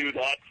into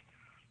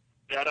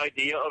that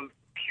idea of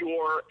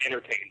pure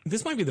entertainment.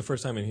 This might be the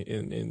first time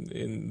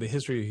in the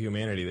history of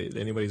humanity that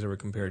anybody's ever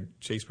compared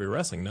Shakespeare to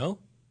wrestling. No.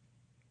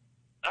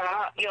 No.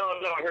 I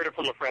heard it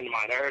from a friend of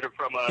mine. I heard it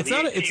from.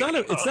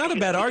 It's not a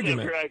bad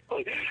argument.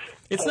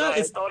 It's not.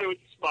 I thought it was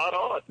spot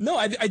on. No,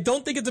 I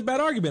don't think it's a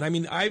bad argument. I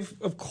mean, I've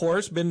of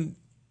course been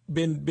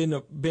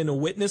a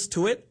witness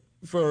to it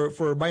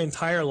for my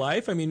entire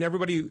life. I mean,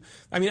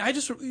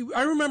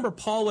 I remember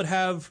Paul would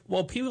have,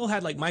 people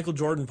had like Michael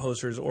Jordan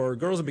posters or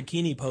girls in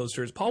bikini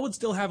posters. Paul would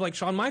still have like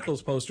Shawn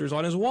Michaels posters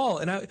on his wall.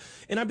 And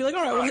I'd be like,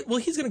 all right, well,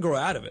 he's going to grow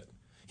out of it.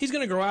 he's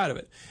going to grow out of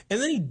it.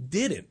 And then he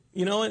didn't,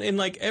 you know, and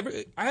like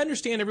I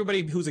understand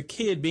everybody who's a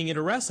kid being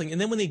into wrestling,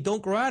 and then when they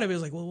don't grow out of it,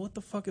 it's like, well, what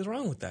the fuck is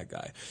wrong with that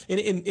guy?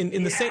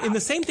 And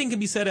the same thing can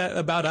be said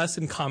about us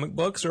in comic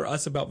books, or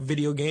us about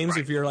video games.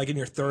 If you're like in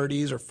your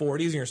 30s or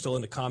 40s and you're still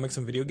into comics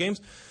and video games.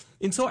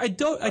 And so I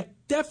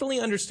definitely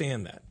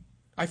understand that.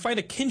 I find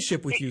a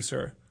kinship with you,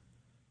 sir.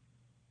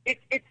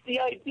 It's the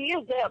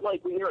idea that,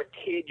 like, when you're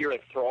a kid, you're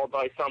enthralled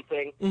by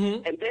something,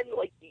 and then,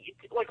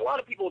 like a lot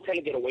of people tend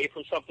to get away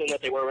from something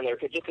that they were when they were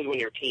kids, just because when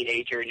you're a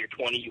teenager and you're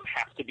 20, you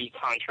have to be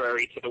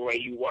contrary to the way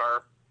you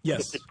were.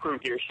 Yes. To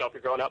prove to yourself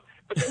you're growing up.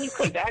 But then you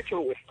come back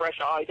to it with fresh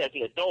eyes as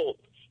an adult,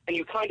 and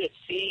you kind of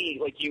see,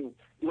 like, you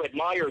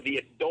admire the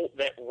adult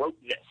that wrote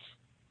this,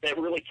 that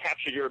really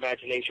captured your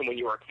imagination when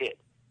you were a kid.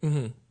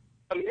 Mm-hmm.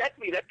 I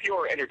mean, that's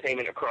pure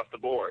entertainment across the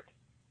board.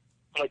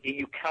 Like,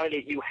 you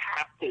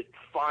have to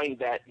find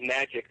that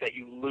magic that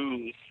you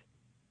lose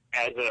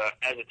as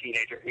a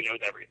teenager who knows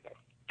everything.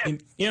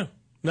 And,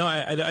 no,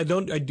 I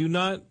do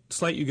not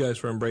slight you guys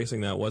for embracing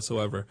that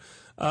whatsoever.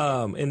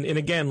 And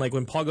again, like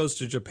when Paul goes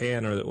to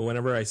Japan, or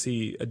whenever I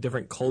see a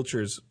different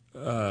culture's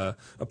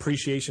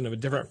appreciation of a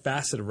different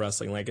facet of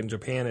wrestling, like in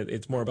Japan,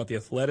 it's more about the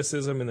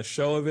athleticism and the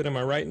show of it. Am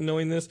I right in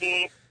knowing this?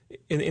 Mm-hmm.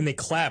 And they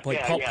clap,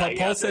 like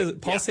Paul says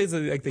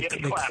like they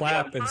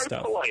clap and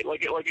stuff, polite,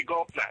 like a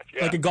golf match,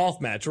 like a golf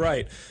match,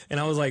 right? And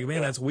I was like,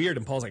 man, that's weird.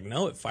 And Paul's like,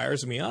 no, it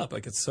fires me up.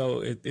 Like it's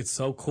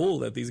so cool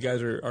that these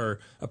guys are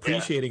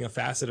appreciating a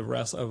facet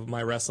of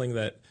my wrestling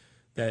that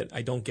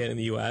I don't get in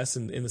the U.S.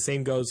 And the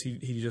same goes.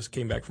 He just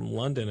came back from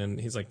London, and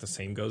he's like, the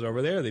same goes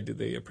over there.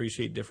 They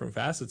appreciate different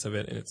facets of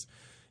it, and it's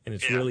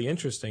really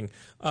interesting.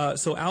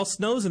 So Al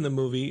Snow's in the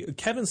movie.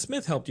 Kevin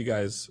Smith helped you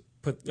guys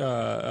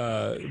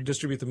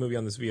distribute the movie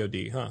on this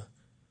VOD, huh?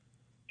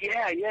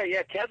 Yeah.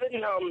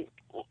 Kevin,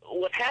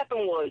 what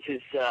happened was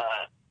Kevin's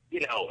a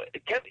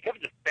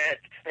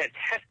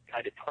fantastic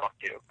guy to talk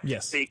to.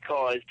 Yes.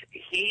 Because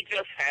he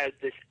just has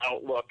this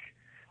outlook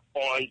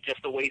on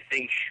just the way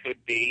things should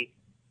be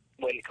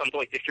when it comes to,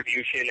 like,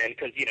 distribution, and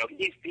because,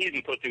 he's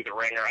been put through the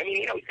ringer. I mean,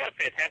 he's got a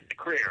fantastic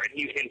career, and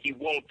he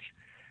won't,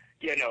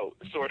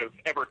 sort of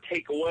ever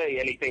take away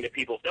anything that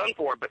people have done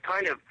for him, but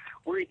kind of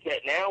where he's at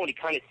now, and he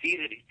kind of sees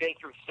it, he's been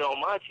through so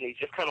much, and he's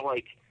just kind of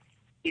like,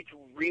 it's a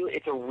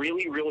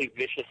really, really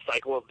vicious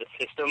cycle of the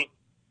system.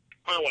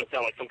 I don't want to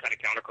sound like some kind of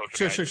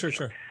counterculture.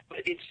 Sure. But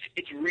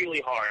it's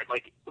really hard.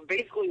 Like,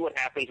 basically what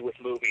happens with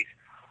movies,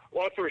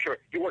 long story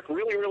short, you work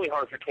really, really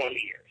hard for 20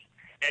 years.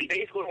 And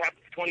basically what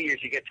happens for 20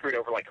 years, you get screwed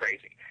over like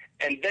crazy.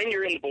 And then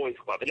you're in the boys'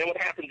 club. And then what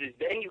happens is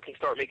then you can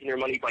start making your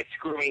money by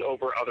screwing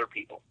over other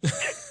people.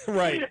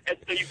 Right. And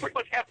so you pretty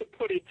much have to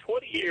put in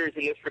 20 years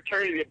in this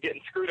fraternity of getting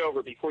screwed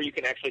over before you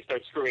can actually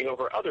start screwing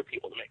over other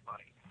people to make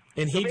money.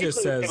 And he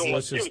just says,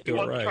 let's just do it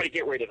right. He wants to try to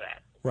get rid of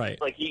that. Right.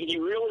 Like, he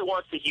really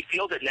wants to, he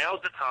feels that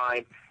now's the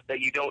time that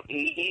you don't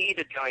need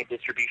a giant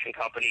distribution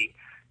company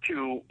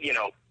to,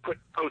 put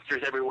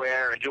posters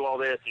everywhere and do all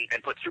this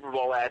and put Super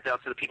Bowl ads out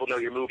so that people know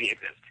your movie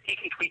exists. He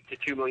can tweet to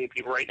 2 million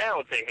people right now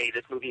and say, hey,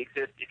 this movie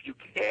exists. If you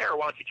care,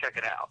 why don't you check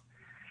it out?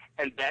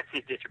 And that's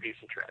his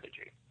distribution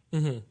strategy.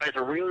 Mm-hmm. It's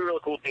a really,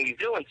 really cool thing he's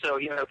doing. So,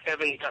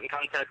 Kevin got in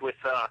contact with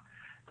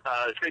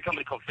this great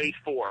company called Phase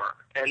 4,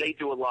 and they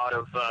do a lot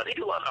of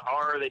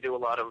horror, they do a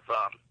lot of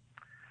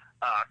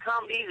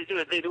comedies,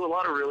 they do a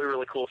lot of really,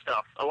 really cool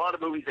stuff. A lot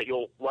of movies that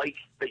you'll like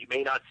that you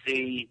may not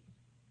see,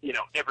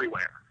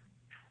 everywhere.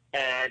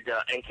 And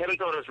Kevin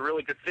thought it was a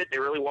really good fit. They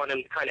really wanted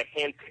him to kind of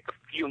handpick a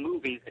few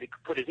movies that he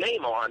could put his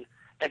name on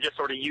and just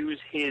sort of use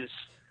his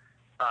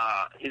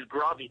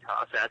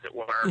gravitas, as it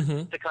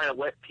were, to kind of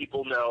let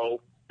people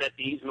know that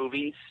these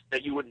movies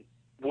that you wouldn't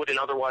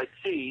otherwise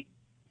see,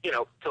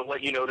 to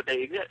let you know that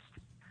they exist.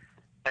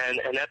 And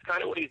that's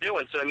kind of what he's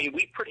doing. So, I mean,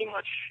 we pretty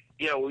much,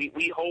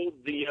 we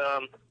hold the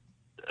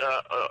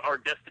our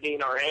destiny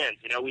in our hands.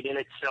 We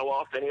didn't sell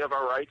off any of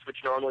our rights,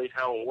 which normally is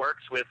how it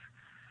works with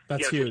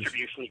huge.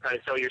 Distribution. You kind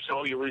of sell your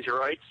soul, you lose your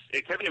rights.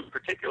 And Kevin in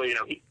particular,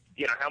 he,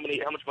 how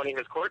much money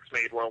has Clerks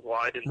made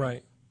worldwide, and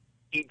right.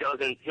 He'll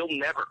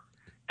never,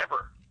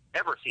 ever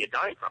see a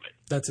dime from it.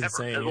 That's ever,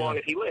 insane. As long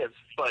as he lives.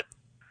 But,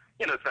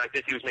 the fact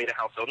is he was made a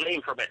household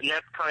name from it, and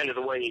that's kind of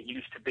the way it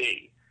used to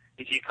be.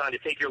 Is you kind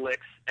of take your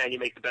licks and you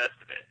make the best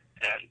of it.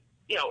 And,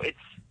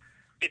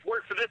 it's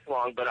worked for this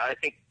long, but I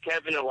think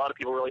Kevin and a lot of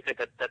people really think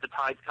that the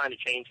tide's kind of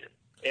changing.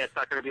 And it's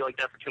not going to be like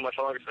that for too much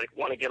longer, so they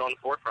want to get on the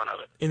forefront of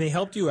it. And they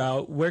helped you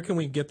out. Where can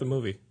we get the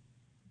movie?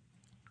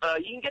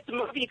 You can get the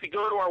movie if you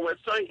go to our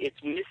website. It's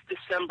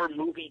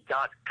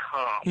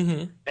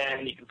MissDecemberMovie.com.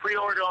 And you can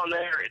pre-order on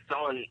there. It's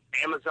on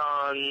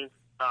Amazon.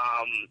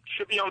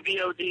 Should be on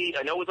VOD.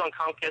 I know it was on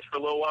Comcast for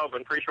a little while,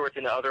 but I'm pretty sure it's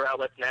in the other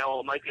outlets now.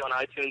 It might be on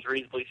iTunes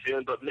reasonably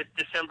soon, but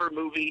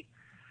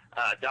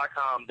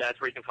MissDecemberMovie.com. That's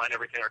where you can find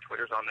everything. Our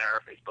Twitter's on there,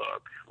 our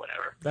Facebook,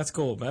 whatever. That's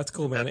cool,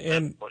 man.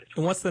 And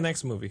what's the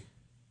next movie?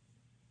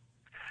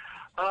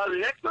 The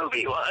next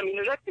movie,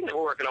 the next thing that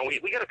we're working on,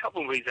 we got a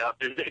couple movies out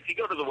there. If you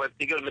go to the web,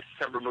 you go to Miss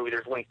December Movie,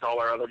 there's links to all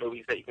our other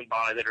movies that you can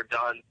buy that are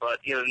done.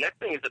 But, the next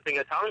thing is the thing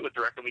that Tommy was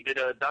directing. We did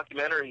a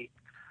documentary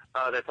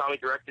that Tommy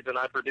directed and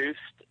I produced,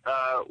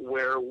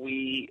 where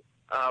we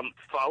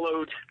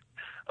followed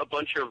a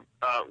bunch of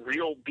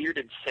real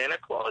bearded Santa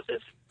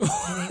Clauses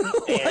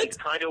and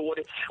kind of what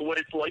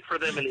it's like for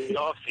them in the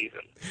off season.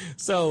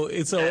 So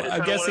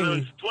I'm guessing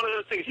it's one of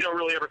those things you don't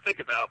really ever think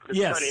about, but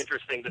it's kind of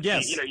interesting to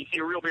see. You know, you see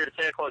a real bearded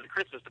Santa Claus at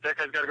Christmas, but that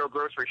guy's got to go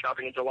grocery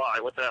shopping in July.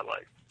 What's that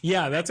like?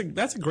 Yeah, that's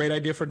a great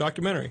idea for a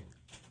documentary.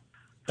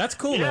 That's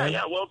cool, man.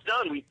 Yeah, well, it's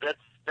done.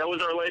 That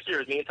was our last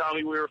year. Me and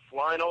Tommy, we were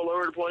flying all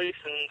over the place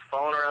and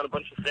following around a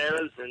bunch of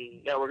Santas,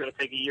 and now we're going to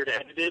take a year to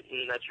edit it,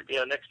 and that should be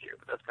out next year.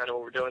 But that's kind of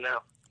what we're doing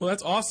now. Well,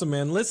 that's awesome,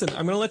 man. Listen,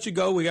 I'm going to let you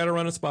go. We got to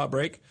run a spot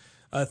break.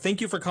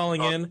 Thank you for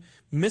calling in.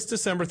 Miss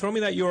December, throw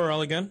me that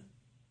URL again.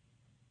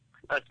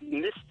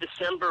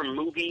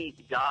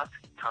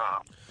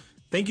 MissDecemberMovie.com.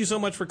 Thank you so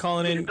much for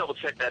calling in. Double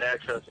check that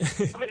access.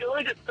 let me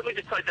just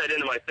type that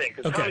into my thing,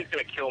 because Tommy's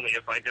going to kill me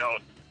if I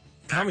don't.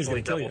 Tommy's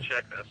going to kill you. Double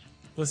check this.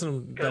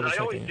 Listen, because I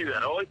always do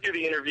that. I always do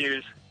the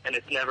interviews, and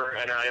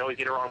I always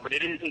get it wrong. But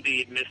it is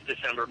indeed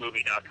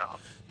MissDecemberMovie.com.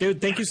 Dude,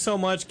 thank you so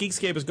much.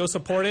 Geekscape is go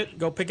support it.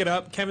 Go pick it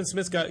up. Kevin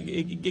Smith's got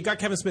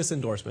Kevin Smith's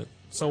endorsement.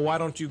 So why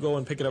don't you go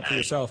and pick it up for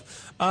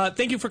yourself?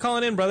 Thank you for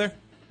calling in, brother.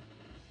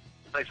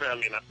 Thanks for having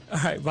me, man. All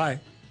right, bye.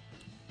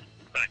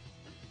 Bye.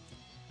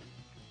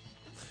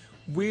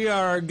 We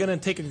are going to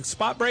take a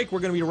spot break. We're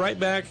going to be right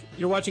back.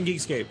 You're watching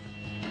Geekscape.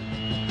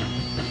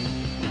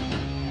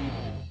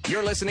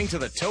 You're listening to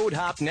the Toad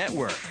Hop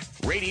Network,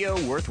 radio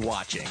worth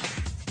watching.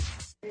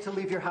 To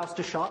leave your house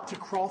to shop, to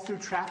crawl through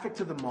traffic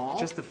to the mall,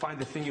 just to find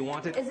the thing you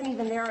wanted. Isn't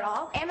even there at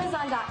all.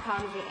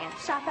 Amazon.com is the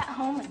answer. Shop at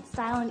home in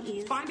style and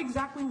ease. Find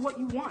exactly what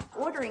you want.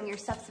 Ordering your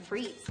stuff's a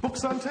breeze.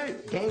 Books on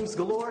tape, games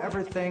galore,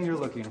 everything you're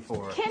looking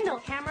for. Kindle,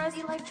 cameras,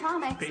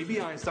 electronics.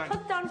 Baby Einstein.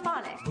 Hooked on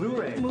phonics.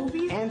 Blu-ray,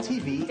 movies, and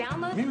TV.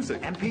 Download,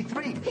 music,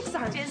 MP3,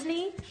 Pixar,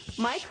 Disney,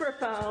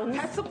 microphones,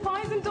 pet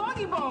supplies, and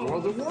doggy bones.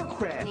 World of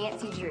Warcraft,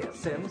 Nancy Drew,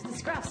 Sims, the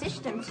Scruff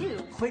system too.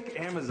 Click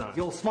Amazon.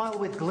 You'll smile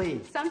with glee.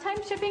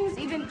 Sometimes shipping's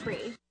even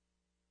free.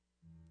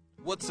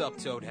 What's up,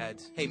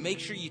 Toadheads? Hey, make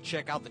sure you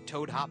check out the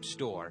Toad Hop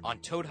store on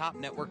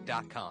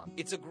ToadHopNetwork.com.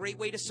 It's a great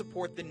way to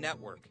support the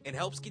network and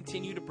helps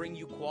continue to bring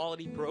you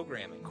quality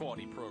programming.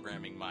 Quality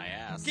programming, my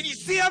ass. Can you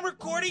see I'm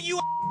recording you?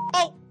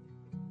 Oh!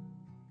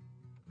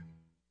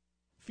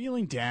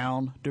 Feeling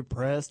down,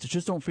 depressed,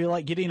 just don't feel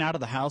like getting out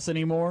of the house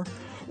anymore?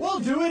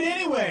 Well, do it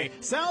anyway!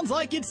 Sounds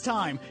like it's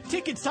time.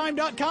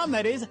 Ticketstime.com,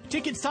 that is.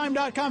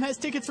 Ticketstime.com has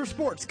tickets for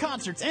sports,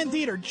 concerts, and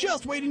theater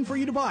just waiting for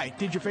you to buy.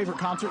 Did your favorite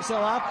concert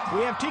sell out?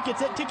 We have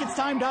tickets at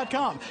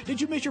Ticketstime.com. Did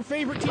you miss your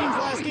favorite team's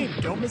last game?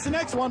 Don't miss the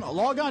next one.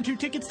 Log on to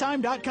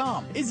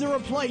Ticketstime.com. Is there a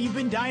play you've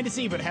been dying to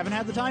see but haven't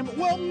had the time?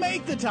 Well,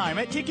 make the time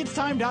at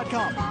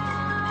Ticketstime.com.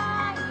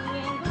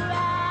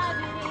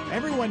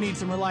 Everyone needs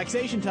some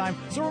relaxation time,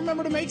 so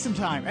remember to make some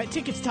time at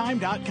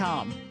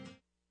Ticketstime.com.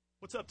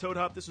 What's up, Toad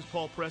Hop? This is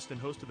Paul Preston,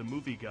 host of The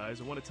Movie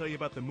Guys. I want to tell you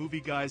about The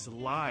Movie Guys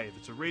Live.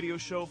 It's a radio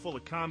show full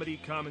of comedy,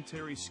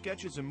 commentary,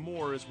 sketches, and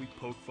more as we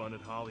poke fun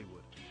at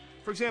Hollywood.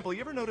 For example,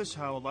 you ever notice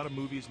how a lot of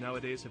movies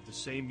nowadays have the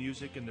same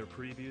music in their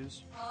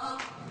previews? I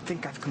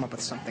think I've come up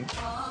with something.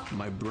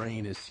 My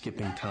brain is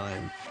skipping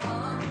time.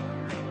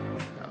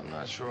 I'm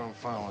not sure I'm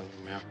following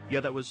you, man. Yeah,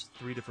 that was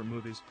 3 different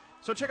movies.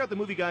 So check out The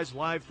Movie Guys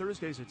live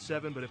Thursdays at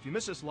 7, but if you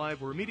miss us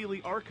live, we're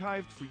immediately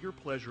archived for your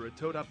pleasure at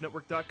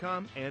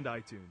ToadHopNetwork.com and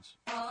iTunes.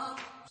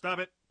 Stop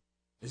it.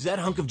 Is that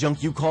hunk of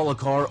junk you call a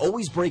car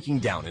always breaking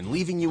down and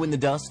leaving you in the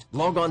dust?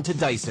 Log on to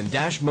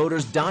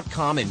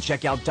Dyson-Motors.com and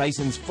check out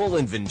Dyson's full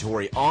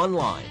inventory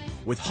online.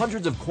 With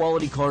hundreds of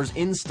quality cars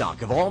in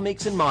stock of all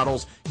makes and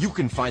models, you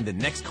can find the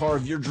next car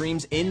of your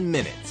dreams in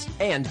minutes.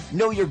 And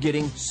know you're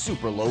getting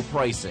super low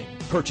pricing.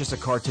 Purchase a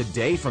car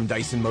today from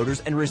Dyson Motors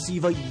and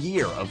receive a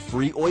year of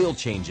free oil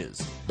changes.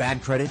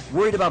 Bad credit?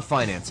 Worried about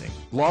financing?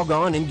 Log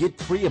on and get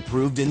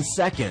pre-approved in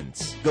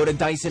seconds. Go to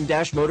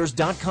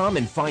Dyson-Motors.com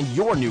and find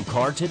your new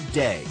car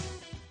today.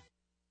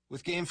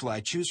 With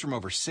GameFly, choose from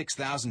over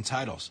 6,000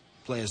 titles.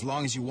 Play as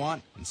long as you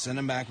want and send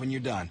them back when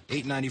you're done.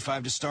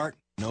 $8.95 to start,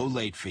 no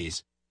late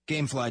fees.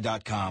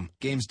 Gamefly.com.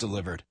 Games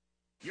delivered.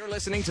 You're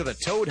listening to the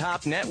Toad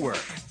Hop Network,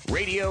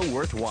 radio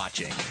worth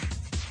watching.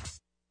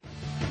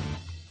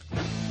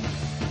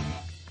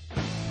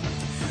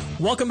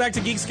 Welcome back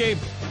to Geekscape.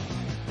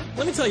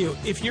 Let me tell you,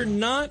 if you're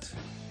not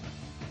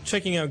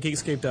checking out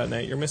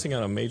Geekscape.net, you're missing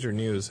out on major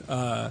news.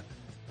 I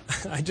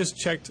just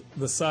checked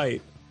the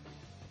site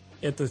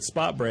at the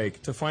spot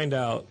break to find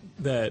out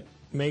that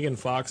Megan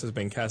Fox has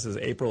been cast as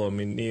April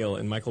O'Neil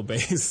in Michael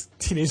Bay's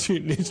Teenage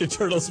Mutant Ninja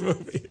Turtles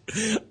movie.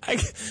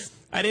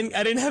 I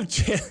didn't have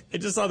chance. I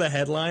just saw the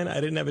headline. I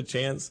didn't have a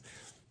chance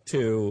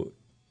to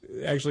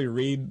actually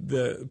read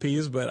the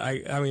piece, but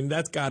I mean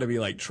that's got to be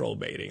like troll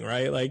baiting,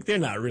 right? Like they're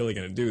not really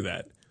going to do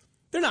that.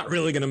 They're not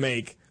really going to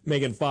make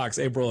Megan Fox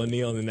April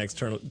O'Neil in the next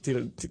Turtle.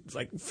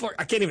 Like fuck,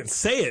 I can't even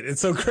say it. It's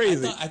so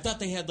crazy. I thought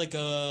they had like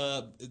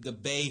the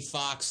Bay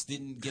Fox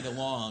didn't get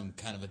along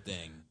kind of a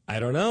thing. I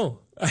don't know.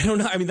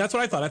 I mean, that's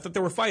what I thought. I thought they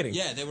were fighting.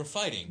 Yeah, they were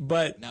fighting.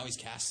 But now he's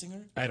casting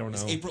her? I don't know.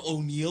 Is April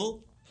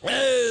O'Neil?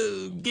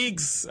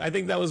 Geeks. I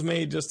think that was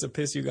made just to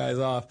piss you guys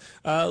off.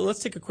 Let's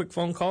take a quick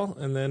phone call,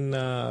 and then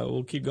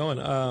we'll keep going.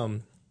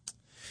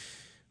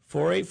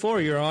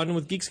 484, you're on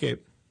with Geekscape.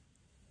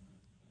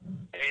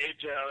 Hey,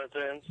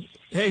 Jonathan.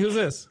 Hey, who's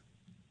this?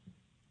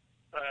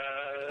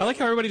 I like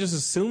how everybody just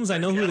assumes I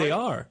know who they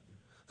are.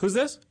 Who's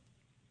this?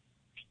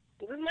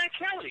 This is Matt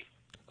Kelly.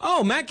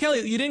 Oh, Matt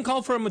Kelly. You didn't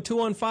call from a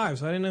 215,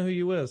 so I didn't know who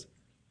you was.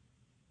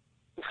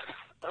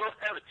 I don't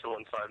have a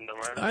 215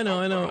 number. I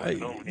know.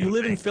 You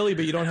live in Philly,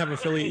 but you don't have a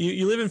Philly.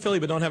 You live in Philly,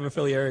 but don't have a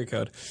Philly area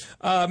code.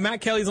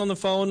 Matt Kelly's on the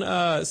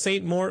phone.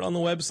 St. Mort on the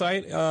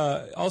website.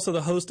 Also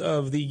the host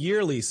of the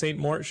yearly St.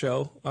 Mort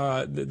show.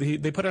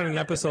 They put out an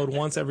episode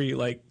once every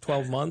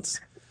 12 months.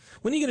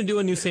 When are you going to do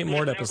a new St.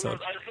 Mort episode?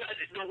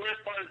 The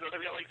worst part is that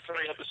I've got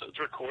 3 episodes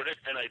recorded,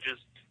 and I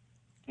just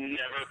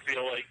never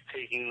feel like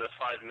taking the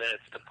 5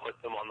 minutes to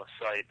put them on the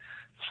site.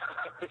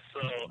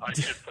 So I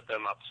should put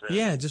them up soon.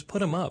 Yeah, just put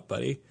them up,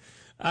 buddy.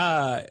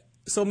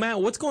 So,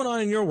 Matt, what's going on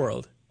in your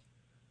world?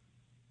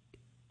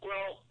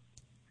 Well,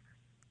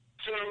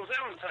 so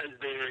Valentine's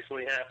Day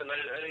recently happened.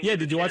 I Yeah,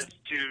 did you watch?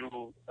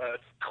 To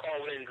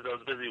call in because I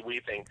was busy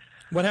weeping.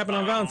 What happened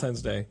on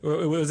Valentine's Day?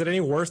 Was it any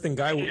worse than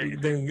guys? There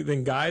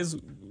was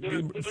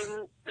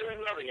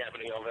nothing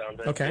happening on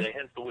Valentine's Day,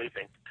 hence the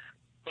weeping.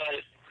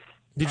 But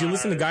did you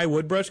listen to Guy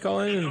Woodbrush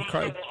call in and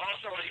cry? Also,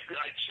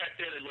 I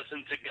checked in and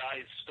listened to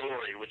Guy's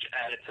story, which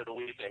added to the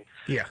weeping.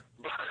 Yeah.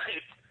 But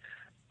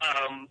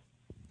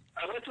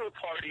I went to a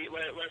party.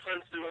 My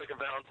friends threw a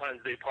Valentine's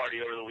Day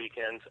party over the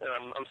weekend.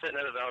 And I'm sitting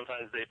at a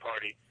Valentine's Day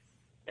party,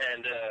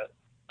 and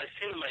I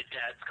see my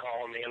dad's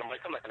calling me, and I'm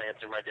like, I'm not going to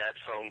answer my dad's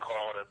phone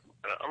call.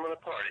 I'm at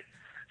a party.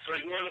 So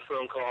I ignore the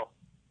phone call,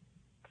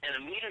 and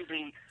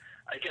immediately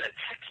I get a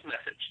text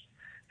message.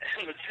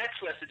 And the text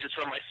message is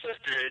from my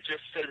sister. It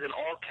just says in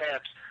all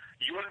caps,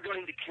 "You're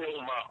going to kill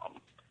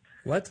Mom."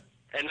 What?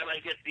 And then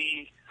I get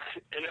the,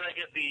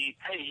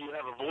 hey, you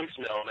have a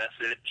voicemail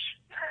message.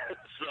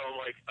 So I'm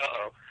like,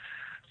 uh-oh.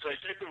 So I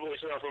take the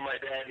voicemail from my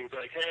dad, and he's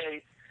like,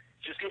 hey,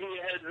 just giving you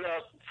a heads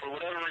up, for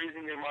whatever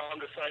reason, your mom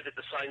decided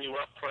to sign you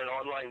up for an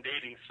online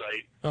dating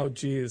site. Oh,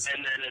 jeez.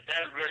 And then at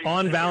that very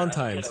on second,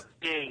 Valentine's.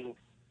 I get a bing.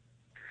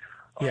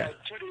 2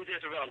 days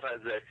after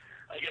Valentine's Day,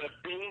 I get a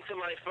bing to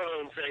my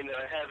phone saying that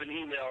I have an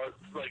email,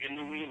 it's like a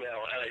new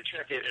email, and I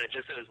check it, and it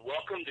just says,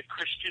 welcome to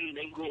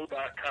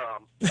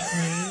ChristianMingle.com.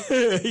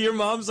 Your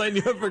mom signed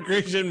you up for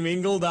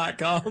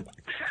ChristianMingle.com?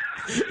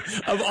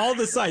 Of all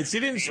the sites. She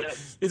didn't.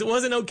 It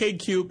wasn't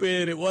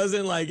OkCupid. It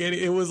wasn't like,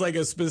 it was like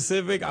a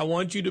specific, I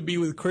want you to be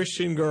with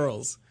Christian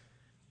girls.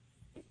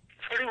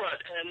 Pretty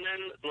much. And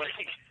then,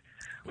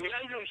 we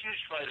got into a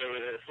huge fight over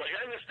this. I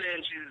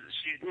understand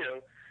she's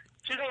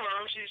a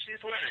mom,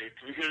 she's worried,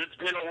 because it's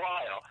been a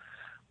while.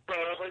 But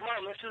I was like,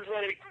 Mom, this is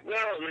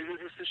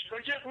she's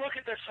like, just look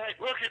at this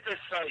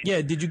site.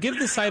 Yeah, did you give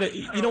the site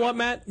you know what,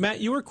 Matt?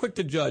 Matt, you were quick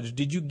to judge.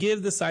 Did you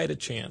give the site a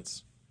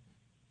chance?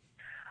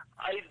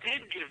 I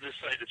did give the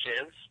site a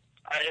chance.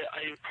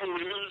 I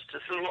perused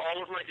through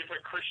all of my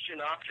different Christian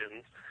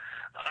options.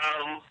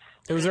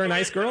 Was there a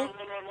nice girl? I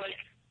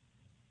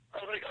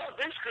was like, oh,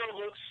 this girl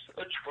looks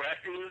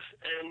attractive,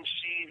 and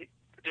she,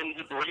 in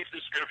the brief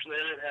description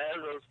that it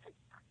has,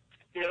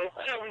 we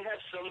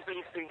have some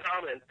things in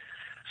common.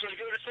 So I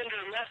go to send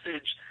her a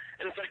message,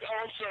 and it's like, oh,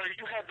 I'm sorry,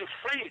 you have the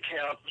free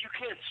account. You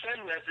can't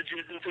send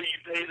messages until you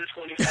pay the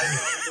 $25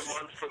 a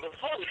month for the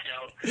full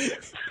account.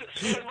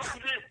 So my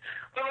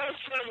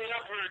mom's signing me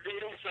up for a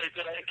dating site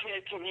that I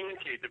can't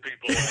communicate to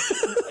people.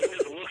 I can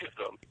just look at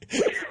them.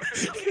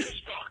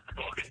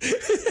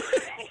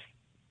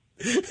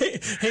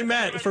 Hey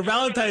Matt, for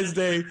Valentine's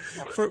Day,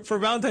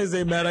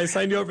 Matt, I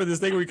signed you up for this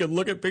thing where you can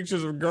look at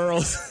pictures of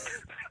girls.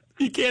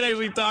 You can't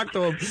actually talk to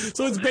them.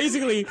 So it's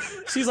basically,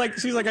 she's like,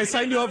 I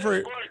signed you up for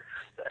it.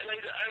 And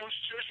I was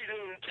sure she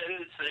didn't intend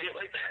to say it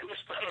like that. I was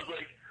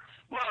like,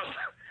 Mom,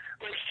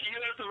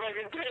 you have to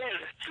fucking pay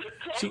to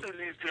talk to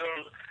these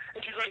girls.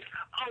 And she's like,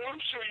 oh,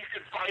 I'm sure you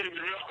could find them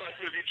in real life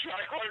if you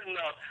try hard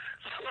enough.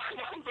 So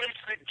I'm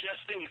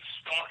suggesting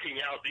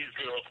stalking out these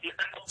girls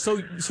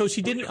now. So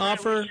she didn't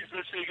offer. She's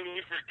mistaking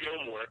me for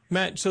Gilmore.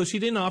 Matt, so she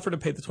didn't offer to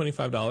pay the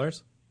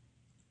 $25?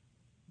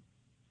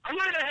 I'm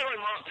not going to have my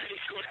mom pay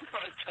 $25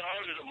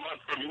 a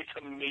month for me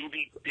to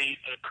maybe date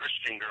a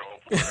Christian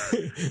girl.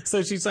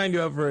 So she signed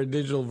you up for a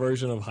digital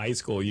version of high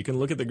school. You can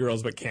look at the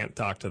girls but can't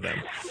talk to them.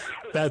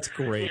 That's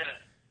great.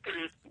 Yeah,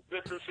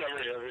 that's the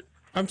summary of it.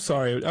 I'm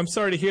sorry. I'm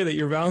sorry to hear that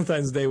your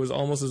Valentine's Day was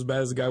almost as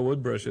bad as Guy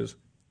Woodbrush's.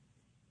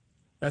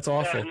 That's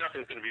awful.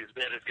 Nothing's going to be as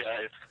bad as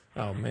Guy's.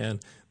 Oh man,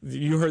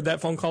 you heard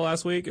that phone call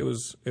last week? It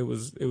was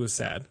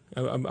sad.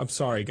 I'm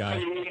sorry,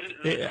 Guy.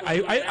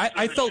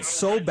 I felt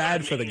so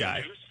bad for the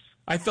guy.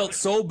 I felt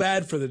so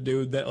bad for the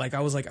dude that I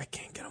was like, I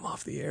can't get him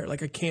off the air. I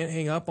can't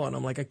hang up on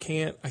him. I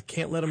can't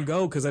let him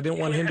go because I didn't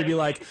want him to be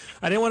bye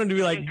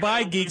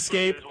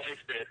Geekscape.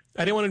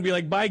 I didn't want him to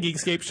be bye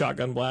Geekscape,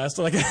 shotgun blast.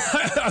 I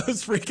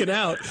was freaking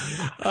out.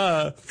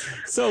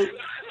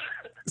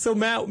 So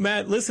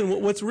Matt,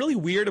 listen, what's really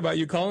weird about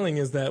you calling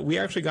is that we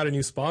actually got a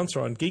new sponsor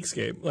on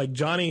Geekscape.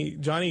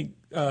 Johnny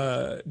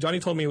Johnny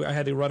told me I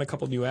had to run a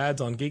couple new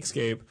ads on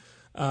Geekscape,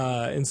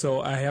 and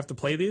so I have to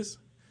play these.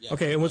 Yeah.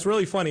 Okay, and what's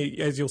really funny,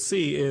 as you'll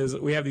see, is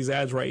we have these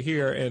ads right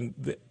here,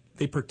 and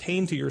they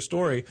pertain to your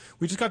story.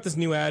 We just got this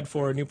new ad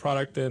for a new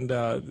product, and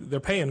they're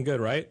paying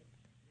good, right?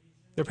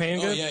 They're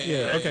paying good?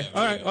 Yeah. Okay.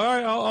 All right.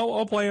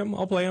 I'll play them.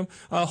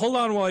 Hold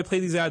on while I play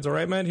these ads, all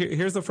right, man?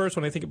 Here's the first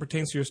one. I think it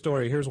pertains to your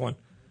story. Here's one.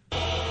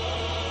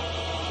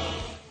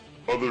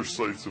 Other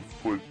sites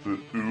have put the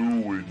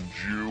ooh in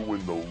Jew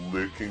and the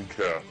lick in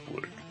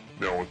Catholic.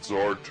 Now it's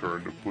our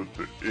turn to put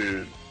the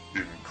in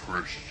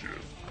Christian.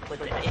 Put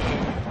the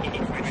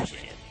in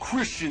Christian.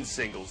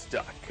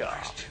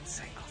 ChristianSingles.com.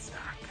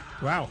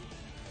 Wow.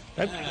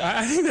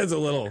 I think that's a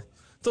little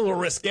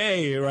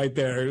risque right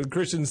there.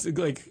 Christians,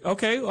 like,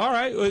 okay, all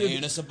right.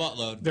 Paying us a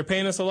buttload. They're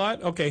paying us a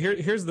lot? Okay,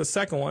 here's the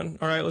second one.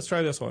 All right, let's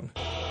try this one.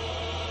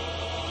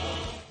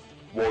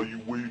 While you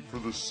wait for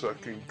the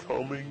second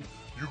coming,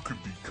 you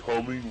could be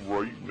coming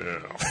right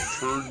now.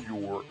 Turn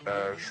your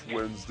Ash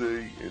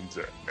Wednesday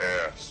into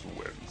Ass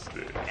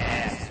Wednesday.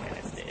 Ass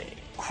Wednesday.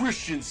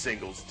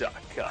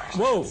 ChristianSingles.com.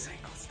 Whoa. Is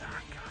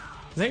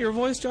that your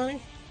voice,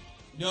 Johnny?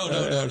 No,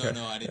 I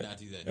did not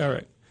do that. All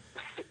right.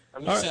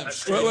 I'm All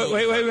just right.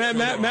 Wait,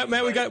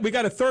 Matt, we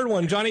got a third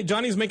one.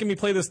 Johnny's making me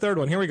play this third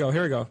one. Here we go. He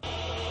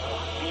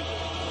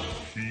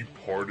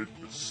parted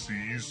the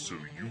seas so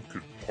you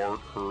could part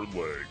her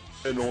legs.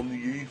 And on the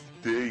 8th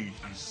day,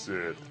 he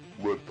said,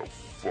 let the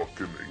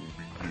fucking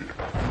begin.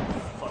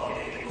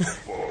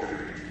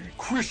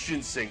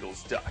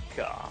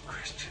 ChristianSingles.com.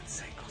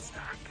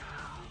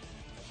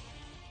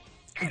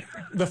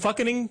 The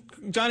fucking,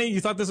 Johnny, you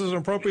thought this was an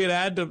appropriate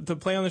ad to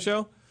play on the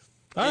show?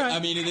 All right. I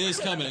mean, it is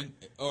coming,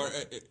 or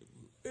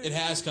it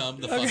has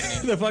come. The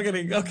fucking. The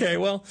fucking. Okay,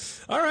 well,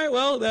 all right.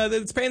 Well,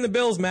 it's paying the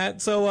bills,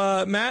 Matt.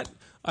 So, Matt,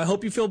 I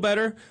hope you feel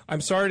better.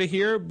 I'm sorry to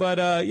hear, but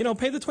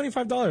pay the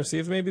 $25. See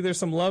if maybe there's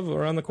some love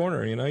around the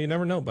corner. You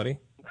never know, buddy.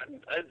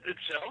 It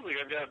sounds like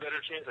I've got a better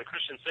chance at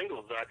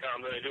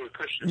ChristianSingles.com than I do with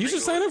Christian. You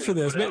should sign up for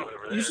this.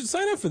 You should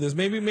sign up for this.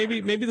 Maybe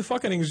the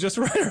fucking is just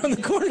right around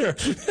the corner.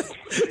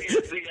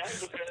 The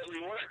ads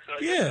apparently work, so I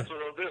guess that's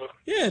what I'll do.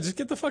 Yeah, just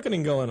get the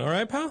fucking going. All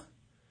right, pal.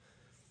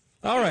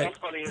 All right. What's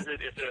funny is it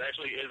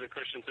actually is at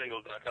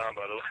ChristianSingles.com,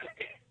 by the way.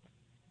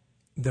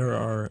 They're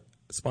our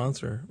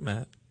sponsor,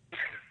 Matt.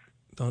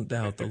 Don't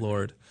doubt the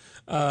Lord.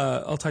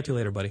 I'll talk to you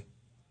later, buddy.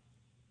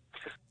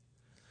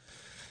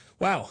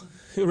 Wow.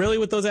 Really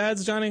with those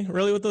ads, Johnny?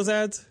 Really with those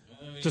ads?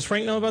 Does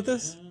Frank know about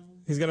this?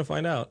 He's going to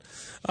find out.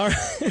 All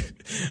right.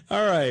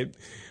 All right.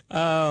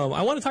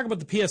 I want to talk about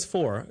the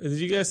PS4. Did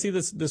you guys see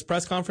this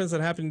press conference that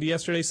happened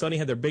yesterday? Sony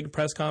had their big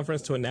press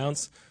conference to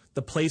announce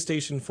the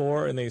PlayStation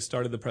 4, and they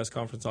started the press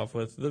conference off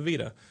with the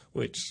Vita,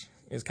 which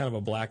is kind of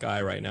a black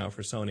eye right now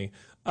for Sony.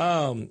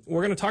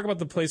 We're going to talk about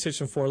the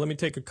PlayStation 4. Let me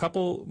take a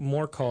couple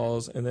more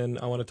calls, and then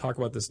I want to talk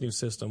about this new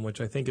system, which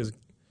I think is...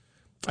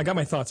 I got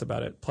my thoughts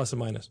about it, plus and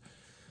minus.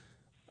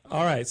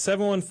 All right,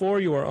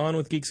 714, you are on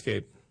with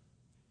Geekscape.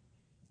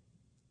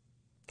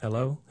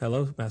 Hello,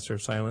 Master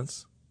of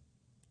Silence.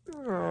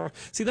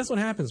 See, that's what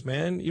happens,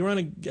 man. You run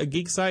a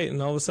geek site,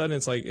 and all of a sudden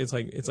it's like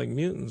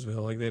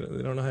Mutant'sville. Like they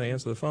don't know how to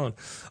answer the phone.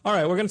 All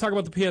right, we're going to talk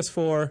about the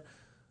PS4.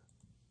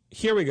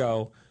 Here we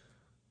go.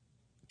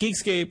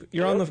 Geekscape,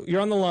 you're on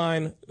the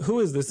line. Who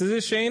is this? Is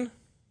this Shane?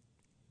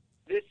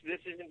 This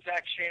is in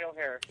fact Shane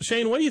O'Hare.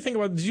 Shane, what do you think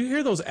about? Did you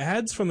hear those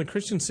ads from the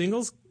Christian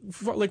Singles?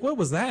 Like, what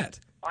was that?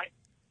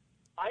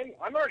 I'm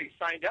already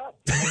signed up.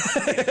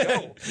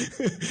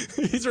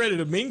 He's ready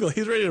to mingle.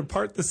 He's ready to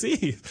part the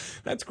sea.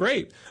 That's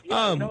great.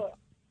 Yeah,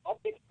 I'll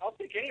pick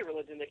any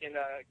religion that can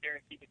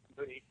guarantee me some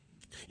booty.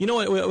 You know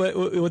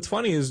what's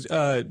funny is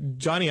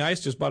Johnny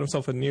Ice just bought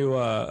himself a new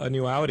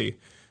Audi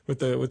with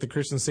the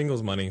Christian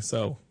Singles money.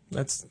 So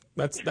that's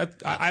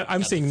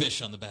I'm seeing the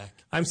fish on the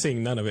back. I'm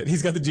seeing none of it.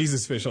 He's got the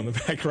Jesus fish on the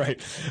back,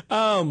 right?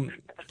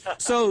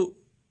 So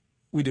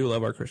we do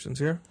love our Christians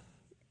here.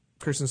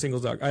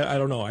 ChristianSingles.com. I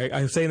don't know.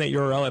 I'm saying that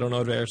URL. I don't know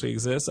if it actually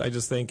exists. I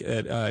just think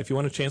that if you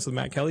want a chance with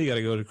Matt Kelly, you got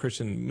to go to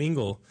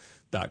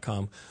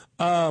ChristianMingle.com.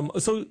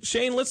 So,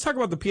 Shane, let's talk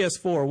about the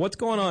PS4. What's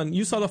going on?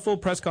 You saw the full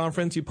press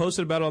conference. You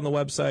posted about it on the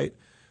website.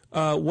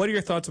 What are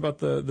your thoughts about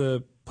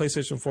the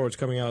PlayStation 4 which is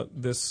coming out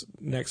this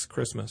next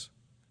Christmas?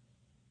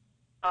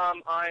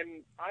 I'm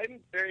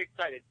very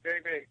excited.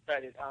 Very, very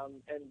excited.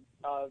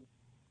 I'll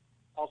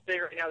say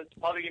right now, it's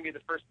probably going to be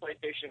the first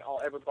PlayStation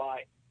I'll ever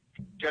buy,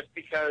 just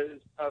because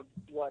of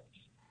what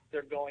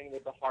they're going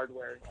with the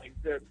hardware. Like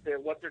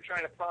what they're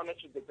trying to promise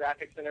with the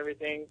graphics and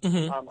everything.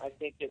 Mm-hmm. I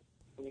think it's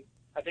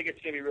going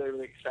to be really,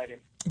 really exciting.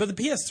 But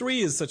the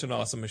PS3 is such an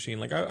awesome machine.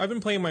 Like I've been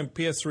playing my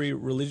PS3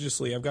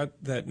 religiously. I've got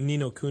that Ni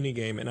no Kuni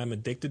game, and I'm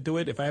addicted to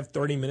it. If I have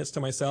 30 minutes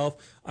to myself,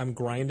 I'm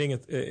grinding.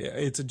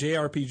 It's a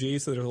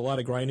JRPG, so there's a lot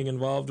of grinding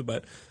involved.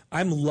 But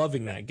I'm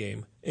loving that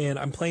game, and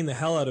I'm playing the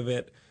hell out of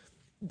it.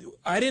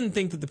 I didn't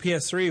think that the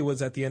PS3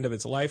 was at the end of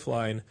its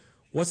lifeline.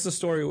 What's the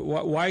story?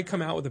 Why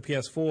come out with the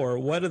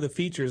PS4? What are the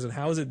features, and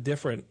how is it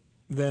different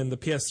than the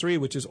PS3,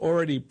 which is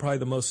already probably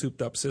the most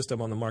souped-up system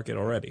on the market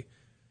already?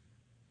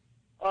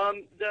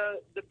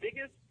 The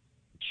biggest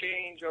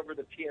change over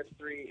the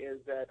PS3 is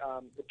that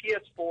the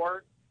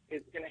PS4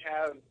 is going to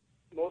have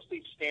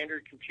mostly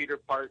standard computer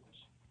parts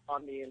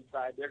on the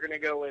inside. They're going to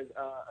go with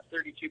a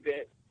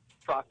 32-bit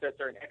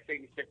processor, an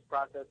x86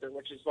 processor,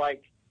 which is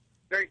like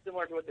very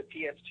similar to what the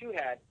PS2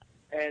 had.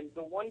 And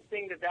the one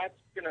thing that's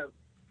going to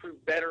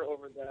prove better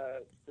over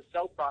the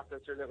cell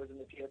processor that was in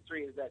the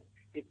PS3 is that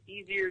it's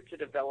easier to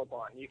develop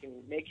on. You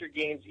can make your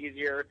games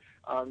easier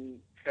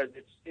because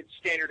it's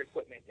standard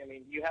equipment. I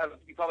mean, you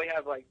probably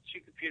have like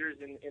 2 computers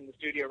in the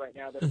studio right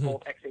now that are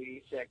both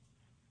x86,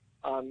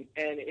 and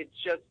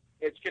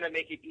it's going to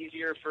make it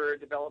easier for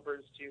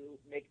developers to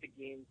make the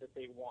games that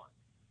they want.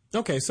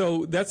 Okay,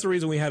 so that's the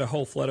reason we had a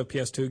whole flood of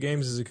PS2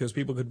 games, is because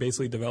people could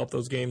basically develop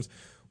those games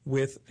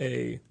with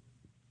a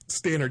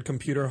standard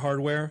computer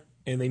hardware,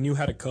 and they knew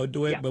how to code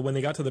to it. Yeah. But when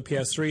they got to the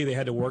PS3, they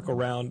had to work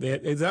around.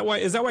 Is that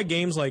why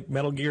games like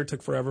Metal Gear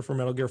took forever for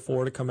Metal Gear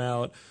 4 to come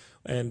out,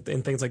 and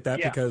things like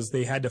that, because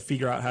they had to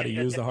figure out how to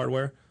use the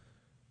hardware?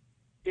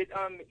 Because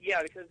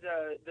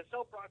the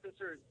cell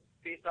processor is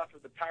based off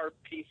of the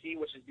PowerPC,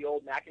 which is the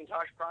old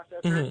Macintosh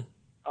processor,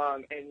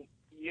 and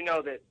you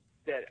know that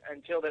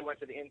until they went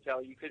to the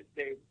Intel,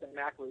 the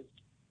Mac was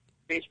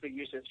basically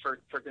useless for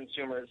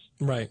consumers.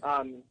 Right.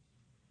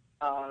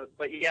 Metal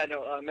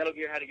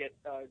Gear had to get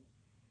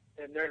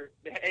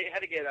it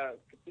had to get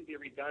completely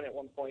redone at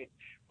one point.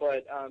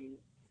 But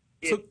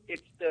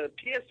it's the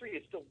PS3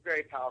 is still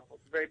very powerful.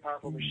 It's a very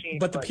powerful machine.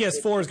 But the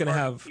PS4 is going to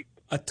have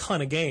a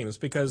ton of games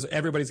because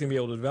everybody's going to be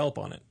able to develop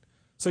on it.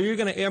 So you're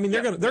going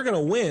to, they're going to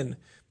win,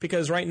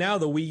 because right now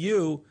the Wii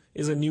U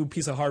is a new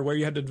piece of hardware.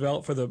 You had to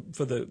develop for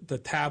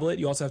the tablet.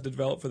 You also have to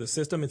develop for the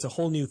system. It's a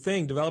whole new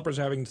thing. Developers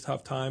are having a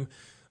tough time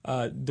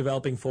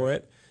developing for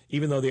it,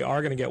 even though they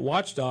are going to get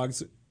Watch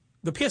Dogs.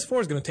 The PS4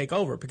 is going to take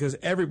over because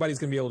everybody's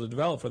going to be able to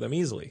develop for them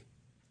easily.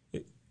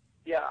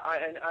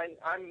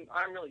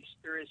 I'm really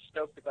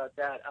stoked about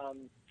that.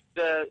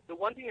 The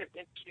one thing that's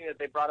interesting that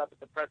they brought up at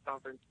the press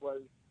conference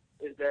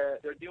is that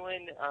they're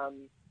doing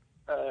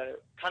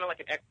kind of like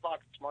an Xbox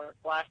Smart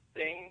Flash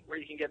thing where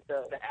you can get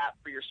the app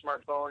for your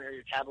smartphone or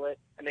your tablet,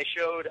 and they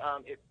showed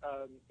it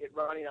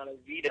running on a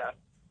Vita,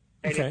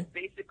 and it's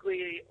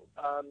basically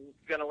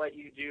going to let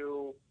you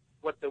do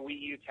what the Wii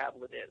U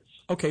tablet is.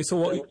 Okay,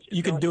 so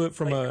you could do it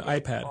from an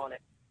iPad.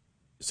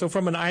 So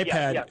from an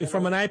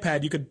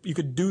iPad, you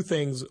could do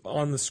things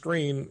on the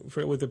screen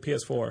with the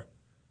PS4.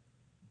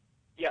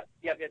 Yep.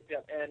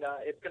 And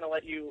it's going to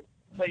let you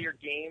play your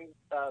game,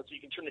 so you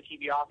can turn the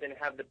TV off and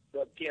have the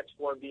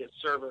PS4 be a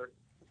server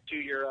to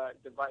your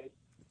device.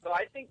 So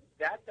I think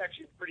that's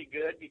actually pretty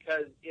good,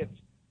 because if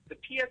the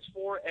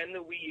PS4 and the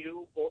Wii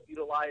U both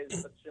utilize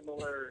a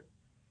similar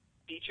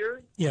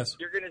feature, yes,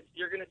 you're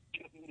gonna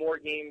see more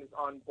games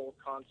on both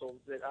consoles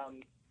that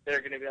are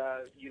going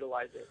to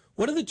utilize it.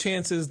 What are the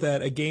chances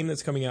that a game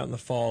that's coming out in the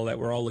fall that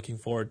we're all looking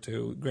forward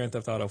to, Grand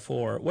Theft Auto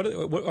 4,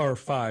 or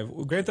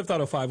 5, Grand Theft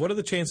Auto 5, what are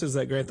the chances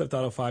that Grand Theft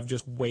Auto 5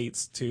 just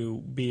waits to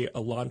be a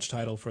launch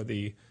title for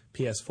the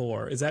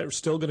PS4? Is that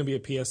still going to be a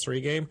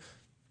PS3 game?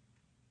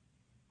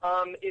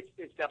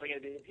 It's definitely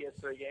going to be a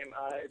PS3 game.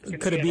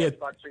 Could it be a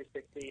Xbox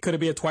 360? Could it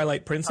be a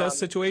Twilight Princess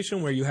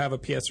situation where you have a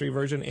PS3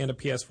 version and a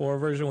PS4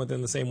 version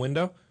within the same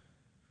window?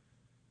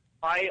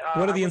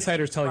 What are the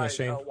insiders telling us,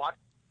 Shane?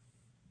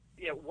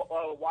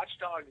 Watch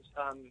Dogs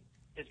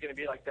is going to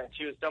be like that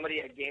too.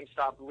 Somebody at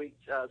GameStop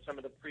leaked some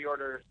of the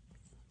pre-order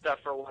stuff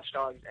for Watch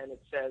Dogs, and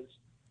it says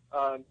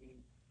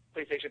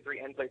PlayStation 3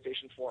 and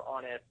PlayStation 4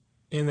 on it.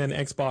 And then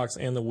Xbox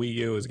and the Wii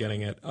U is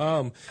getting it.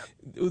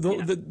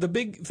 The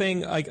big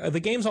thing, like the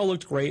games all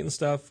looked great and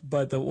stuff,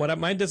 but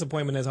my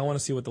disappointment is I want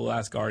to see what The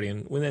Last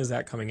Guardian, when is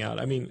that coming out?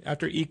 I mean,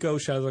 after Eco,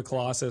 Shadow of the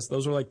Colossus,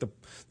 those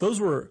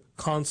were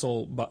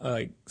console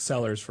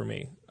sellers for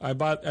me. I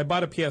bought a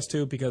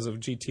PS2 because of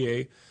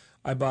GTA.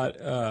 I bought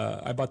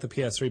the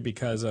PS3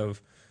 because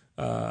of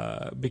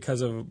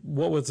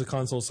what was the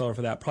console seller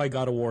for that? Probably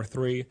God of War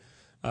 3.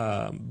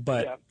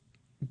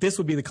 This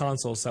would be the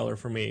console seller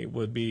for me,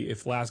 would be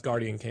if Last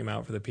Guardian came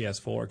out for the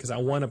PS4, because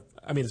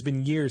it's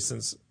been years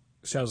since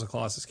Shadows of the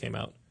Colossus came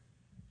out.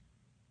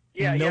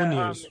 No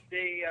news.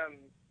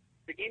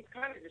 The game's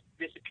kind of just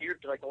disappeared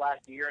for like the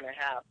last year and a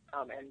half,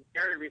 and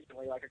very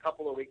recently, like a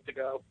couple of weeks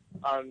ago,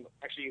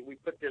 actually we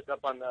put this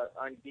up on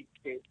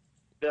Geekscape.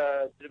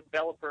 The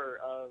developer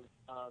of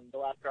The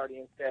Last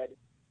Guardian said,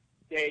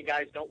 "Hey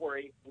guys, don't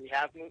worry. We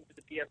have moved to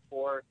the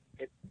PS4.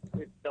 It's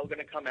still going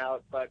to come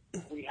out, but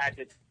we had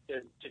to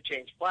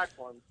change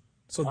platforms."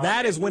 So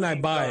that is when I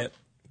buy it.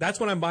 That's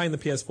when I'm buying the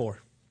PS4.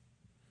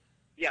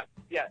 Yeah.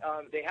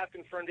 They have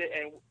confirmed it,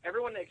 and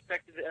everyone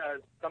expected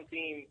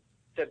something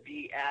to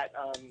be at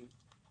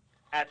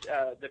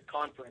the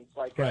conference,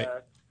 like right.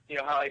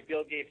 How like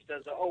Bill Gates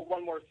does.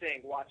 One more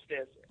thing. Watch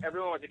this.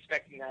 Everyone was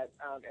expecting that,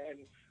 and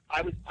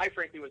I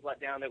frankly was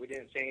let down that we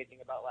didn't say anything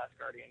about Last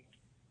Guardian.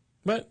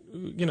 But,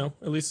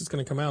 at least it's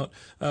going to come out.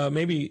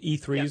 Maybe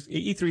E3s.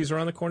 Yeah. E3s are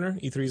on the corner.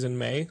 E3's in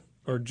May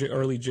or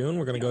early June.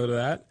 We're going to go to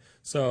that.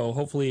 So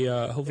hopefully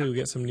we'll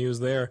get some news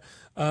there.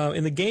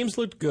 And the games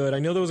looked good. I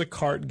know there was a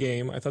kart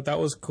game. I thought that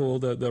was cool,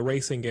 the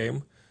racing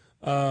game.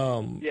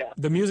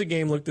 The music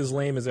game looked as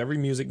lame as every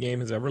music game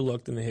has ever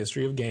looked in the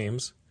history of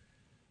games.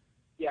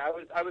 Yeah,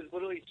 I was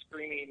literally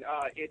screaming,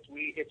 "It's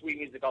Wii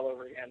music all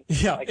over again."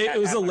 Yeah, Like, it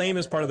was the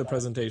lamest part of the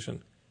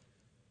presentation.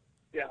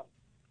 Yeah.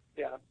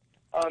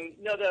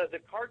 No, the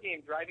card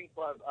game Driving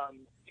Club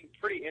seems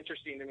pretty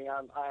interesting to me.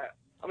 I'm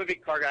a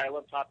big car guy. I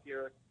love Top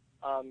Gear.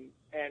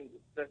 And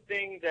the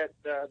thing that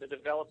the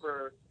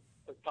developer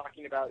was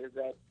talking about is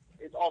that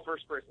it's all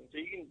first person. So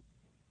you can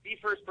be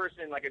first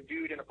person like a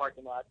dude in a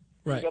parking lot.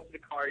 You Right. can go up to the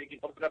car. You can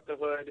open up the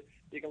hood.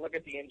 You can look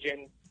at the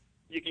engine.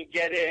 You can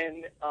get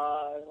in,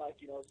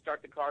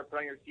 start the car, put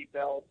on your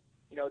seatbelt.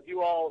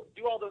 Do all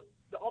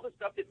the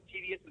stuff that's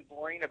tedious and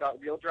boring about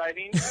real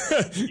driving.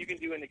 You can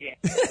do in the game.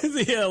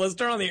 Yeah, let's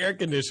turn on the air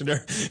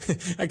conditioner.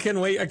 I can't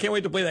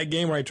wait to play that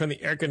game where I turn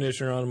the air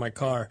conditioner on in my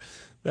car.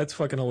 That's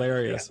fucking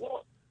hilarious. Yeah,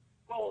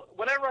 well,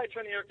 whenever I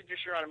turn the air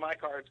conditioner on in my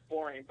car, it's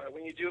boring. But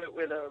when you do it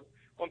with a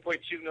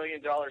 $1.2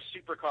 million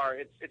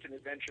supercar, it's an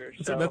adventure.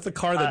 That's the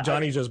car that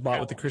Johnny just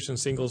bought with the Christian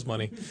Singles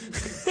money.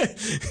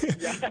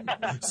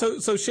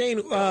 So Shane,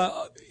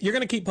 you're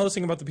going to keep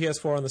posting about the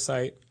PS4 on the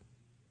site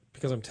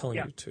because I'm telling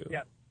you to.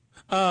 Yeah.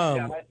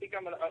 I think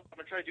I'm gonna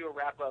try to do a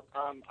wrap up.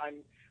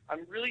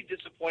 I'm really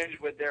disappointed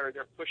with they're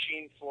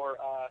pushing for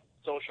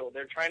social.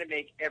 They're trying to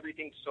make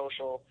everything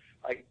social.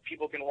 Like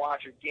people can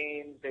watch your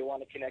games. They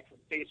want to connect with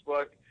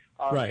Facebook.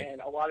 Right.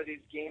 And a lot of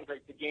these games,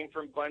 like the game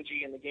from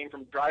Bungie and the game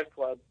from Drive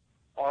Club,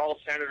 are all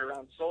centered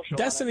around social.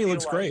 Destiny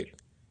looks great.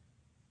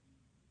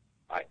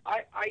 I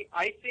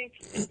think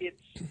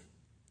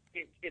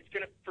it's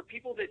gonna, for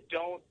people that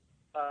don't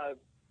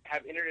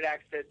have internet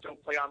access,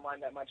 don't play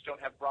online that much,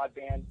 don't have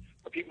broadband,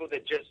 or people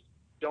that just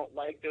don't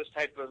like those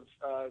type of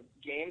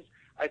games.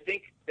 I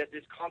think that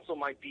this console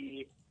might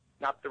be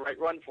not the right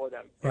run for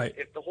them. Right.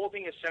 If the whole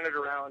thing is centered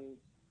around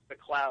the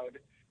cloud,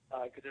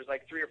 because there's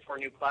like 3 or 4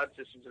 new cloud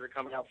systems that are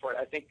coming out for it,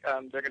 I think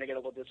they're going to get a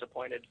little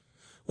disappointed.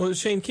 Well,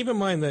 Shane, keep in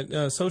mind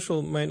that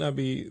social might not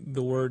be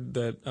the word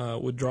that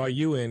would draw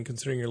you in,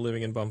 considering you're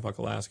living in bumfuck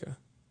Alaska.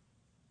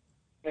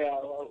 Yeah,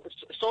 well,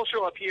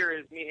 social up here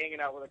is me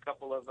hanging out with a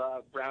couple of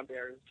brown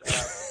bears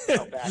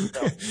out back.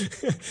 So.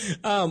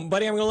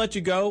 Buddy, I'm going to let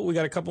you go. We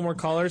got a couple more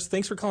callers.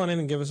 Thanks for calling in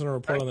and giving us a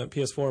report on that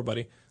PS4,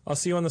 buddy. I'll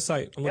see you on the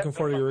site. I'm looking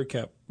forward to your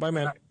recap. Bye,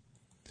 man.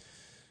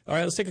 All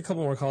right, let's take a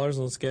couple more callers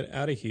and let's get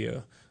out of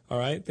here. All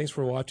right, thanks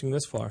for watching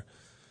this far.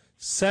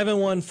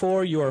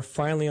 714, you are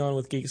finally on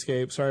with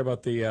Geekscape. Sorry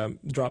about the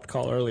dropped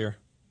call earlier.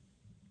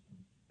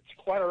 It's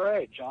quite all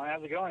right, John.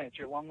 How's it going? It's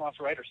your long-lost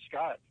writer,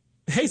 Scott.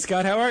 Hey,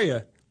 Scott, how are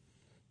you?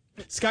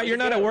 Scott, you're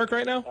not at work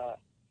right now?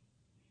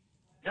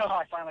 No,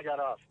 I finally got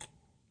off.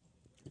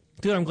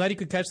 Dude, I'm glad you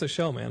could catch the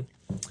show, man.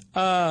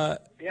 Yeah,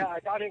 I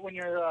got it when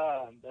you're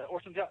the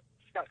Orson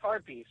Scott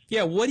Card piece.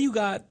 Yeah, what do you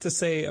got to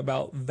say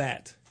about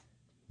that?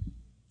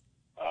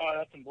 Oh,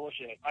 that's some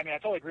bullshit. I mean, I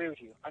totally agree with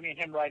you. I mean,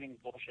 him writing is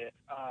bullshit.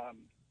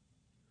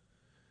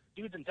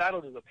 Dude's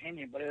entitled to his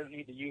opinion, but he doesn't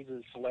need to use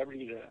his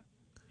celebrity to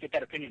get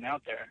that opinion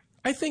out there.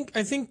 I think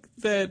it's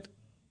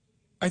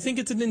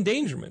an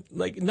endangerment.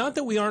 Like, not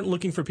that we aren't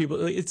looking for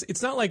people.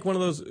 It's not like one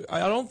of those. I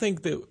don't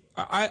think that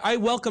I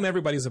welcome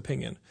everybody's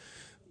opinion.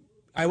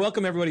 I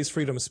welcome everybody's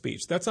freedom of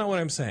speech. That's not what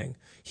I'm saying.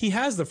 He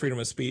has the freedom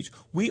of speech.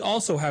 We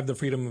also have the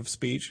freedom of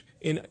speech,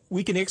 and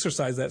we can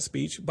exercise that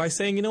speech by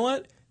saying, you know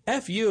what,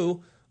 F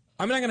you.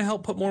 I'm not going to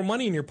help put more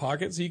money in your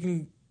pocket so you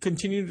can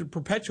continue to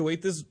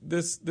perpetuate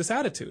this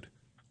attitude.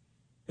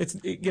 It's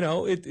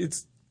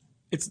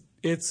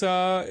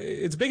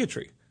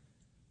bigotry.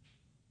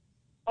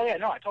 Oh yeah,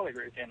 no, I totally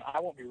agree with you. And I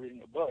won't be reading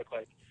the book.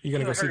 Like, you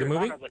gonna go see the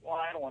movie? I was like, well,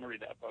 I don't want to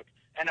read that book,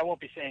 and I won't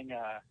be seeing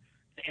the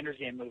Ender's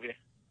Game movie.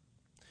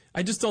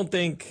 I just don't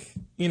think,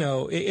 and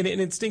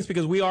it stinks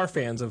because we are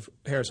fans of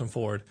Harrison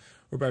Ford,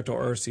 Roberto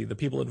Ursi, the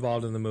people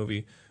involved in the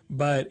movie.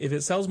 But if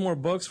it sells more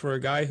books for a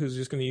guy who's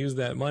just going to use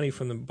that money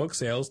from the book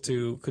sales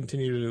to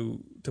continue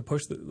to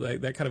push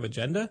that kind of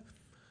agenda,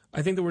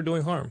 I think that we're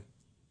doing harm.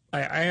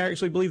 I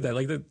actually believe that.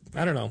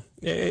 I don't know.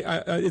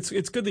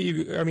 It's good that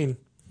you. I mean,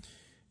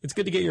 it's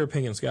good to get your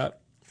opinion, Scott,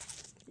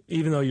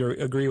 even though you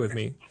agree with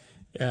me.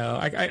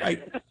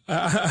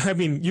 I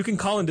mean, you can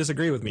call and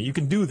disagree with me. You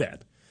can do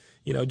that.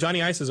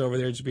 Johnny Ice is over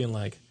there just being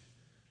like,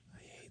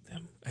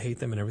 I hate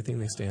them and everything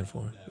they stand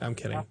for. I'm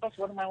kidding. Plus,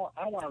 I don't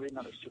want to read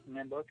another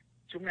Superman book.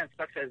 Superman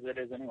sucks as it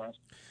is anyways.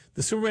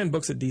 The Superman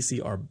books at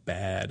DC are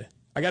bad.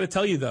 I got to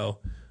tell you, though,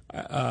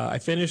 I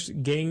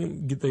finished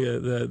getting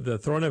the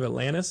Throne of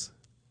Atlantis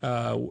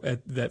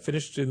that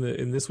finished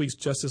in this week's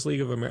Justice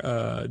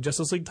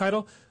League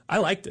title. I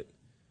liked it.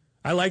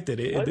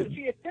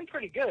 It's been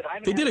pretty good.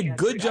 They did a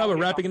good job of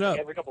wrapping it up.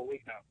 Every couple of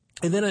weeks now.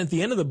 And then at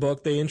the end of the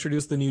book, they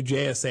introduced the new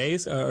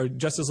JSAs, or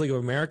Justice League of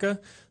America.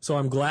 So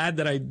I'm glad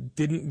that I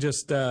didn't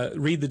just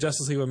read the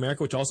Justice League of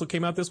America, which also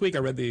came out this week. I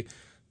read the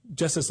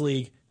Justice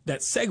League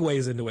that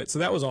segues into it. So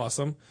that was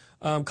awesome.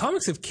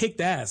 Comics have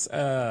kicked ass.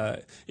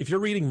 If you're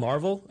reading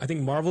Marvel, I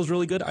think Marvel's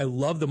really good. I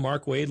love the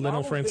Mark Waid,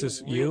 Lionel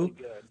Francis Yu.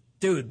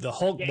 Dude, the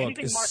Hulk book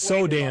is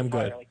so damn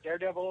good. Like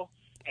Daredevil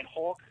and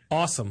Hulk.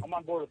 Awesome. I'm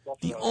on board with both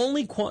of the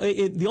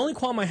only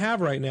qualm I have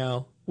right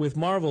now with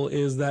Marvel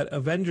is that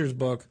Avengers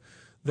book.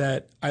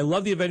 That I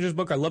love the Avengers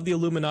book. I love the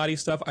Illuminati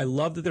stuff. I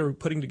love that they're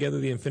putting together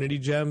the Infinity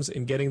Gems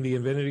and getting the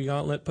Infinity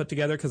Gauntlet put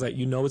together because it's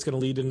going to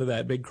lead into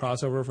that big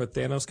crossover with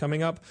Thanos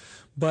coming up.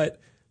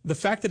 But the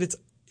fact that it's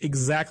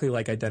exactly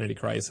like Identity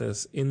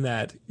Crisis in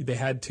that they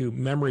had to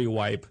memory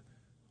wipe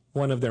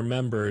one of their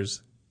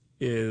members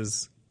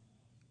is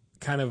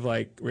kind of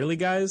like, really,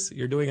 guys?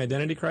 You're doing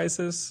Identity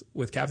Crisis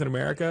with Captain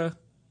America?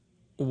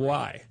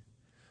 Why?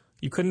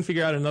 You couldn't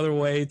figure out another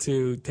way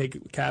to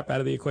take Cap out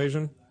of the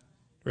equation?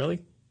 Really?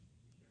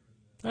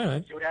 All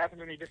right. See what happens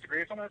when you disagree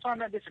with someone? That's why I'm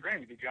not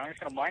disagreeing with you, John. You're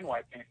just going to mind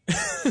wipe me.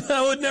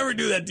 I would never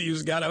do that to you,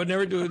 Scott. I would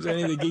never do it to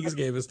any of the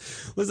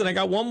Geekscapists. Listen, I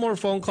got one more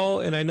phone call,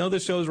 and I know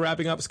this show is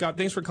wrapping up. Scott,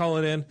 thanks for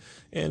calling in,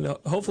 and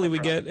hopefully we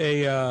get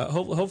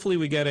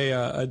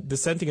a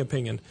dissenting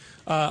opinion.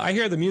 I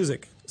hear the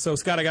music, so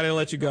Scott, I got to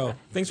let you go.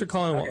 Thanks for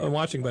calling and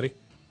watching, buddy.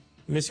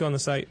 Miss you on the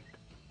site.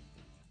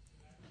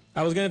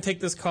 I was going to take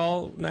this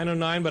call,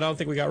 909, but I don't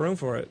think we got room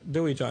for it,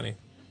 do we, Johnny?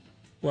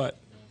 What?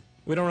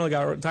 We don't really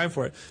got time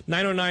for it.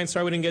 909,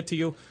 sorry we didn't get to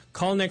you.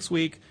 Call next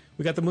week.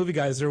 We got the movie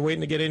guys that are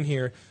waiting to get in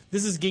here.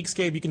 This is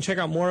Geekscape. You can check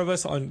out more of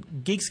us on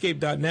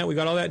Geekscape.net. We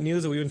got all that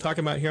news that we've been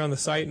talking about here on the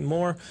site and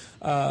more.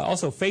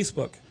 Also,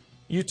 Facebook,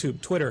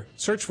 YouTube, Twitter.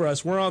 Search for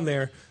us. We're on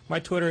there. My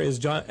Twitter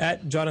is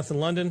at Jonathan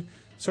London.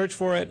 Search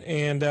for it,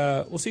 and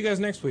we'll see you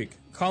guys next week.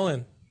 Call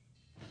in.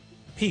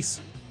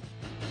 Peace.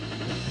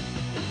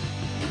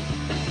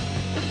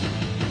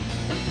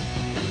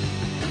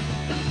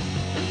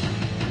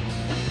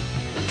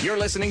 You're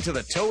listening to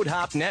the Toad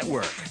Hop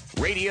Network,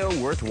 radio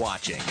worth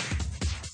watching.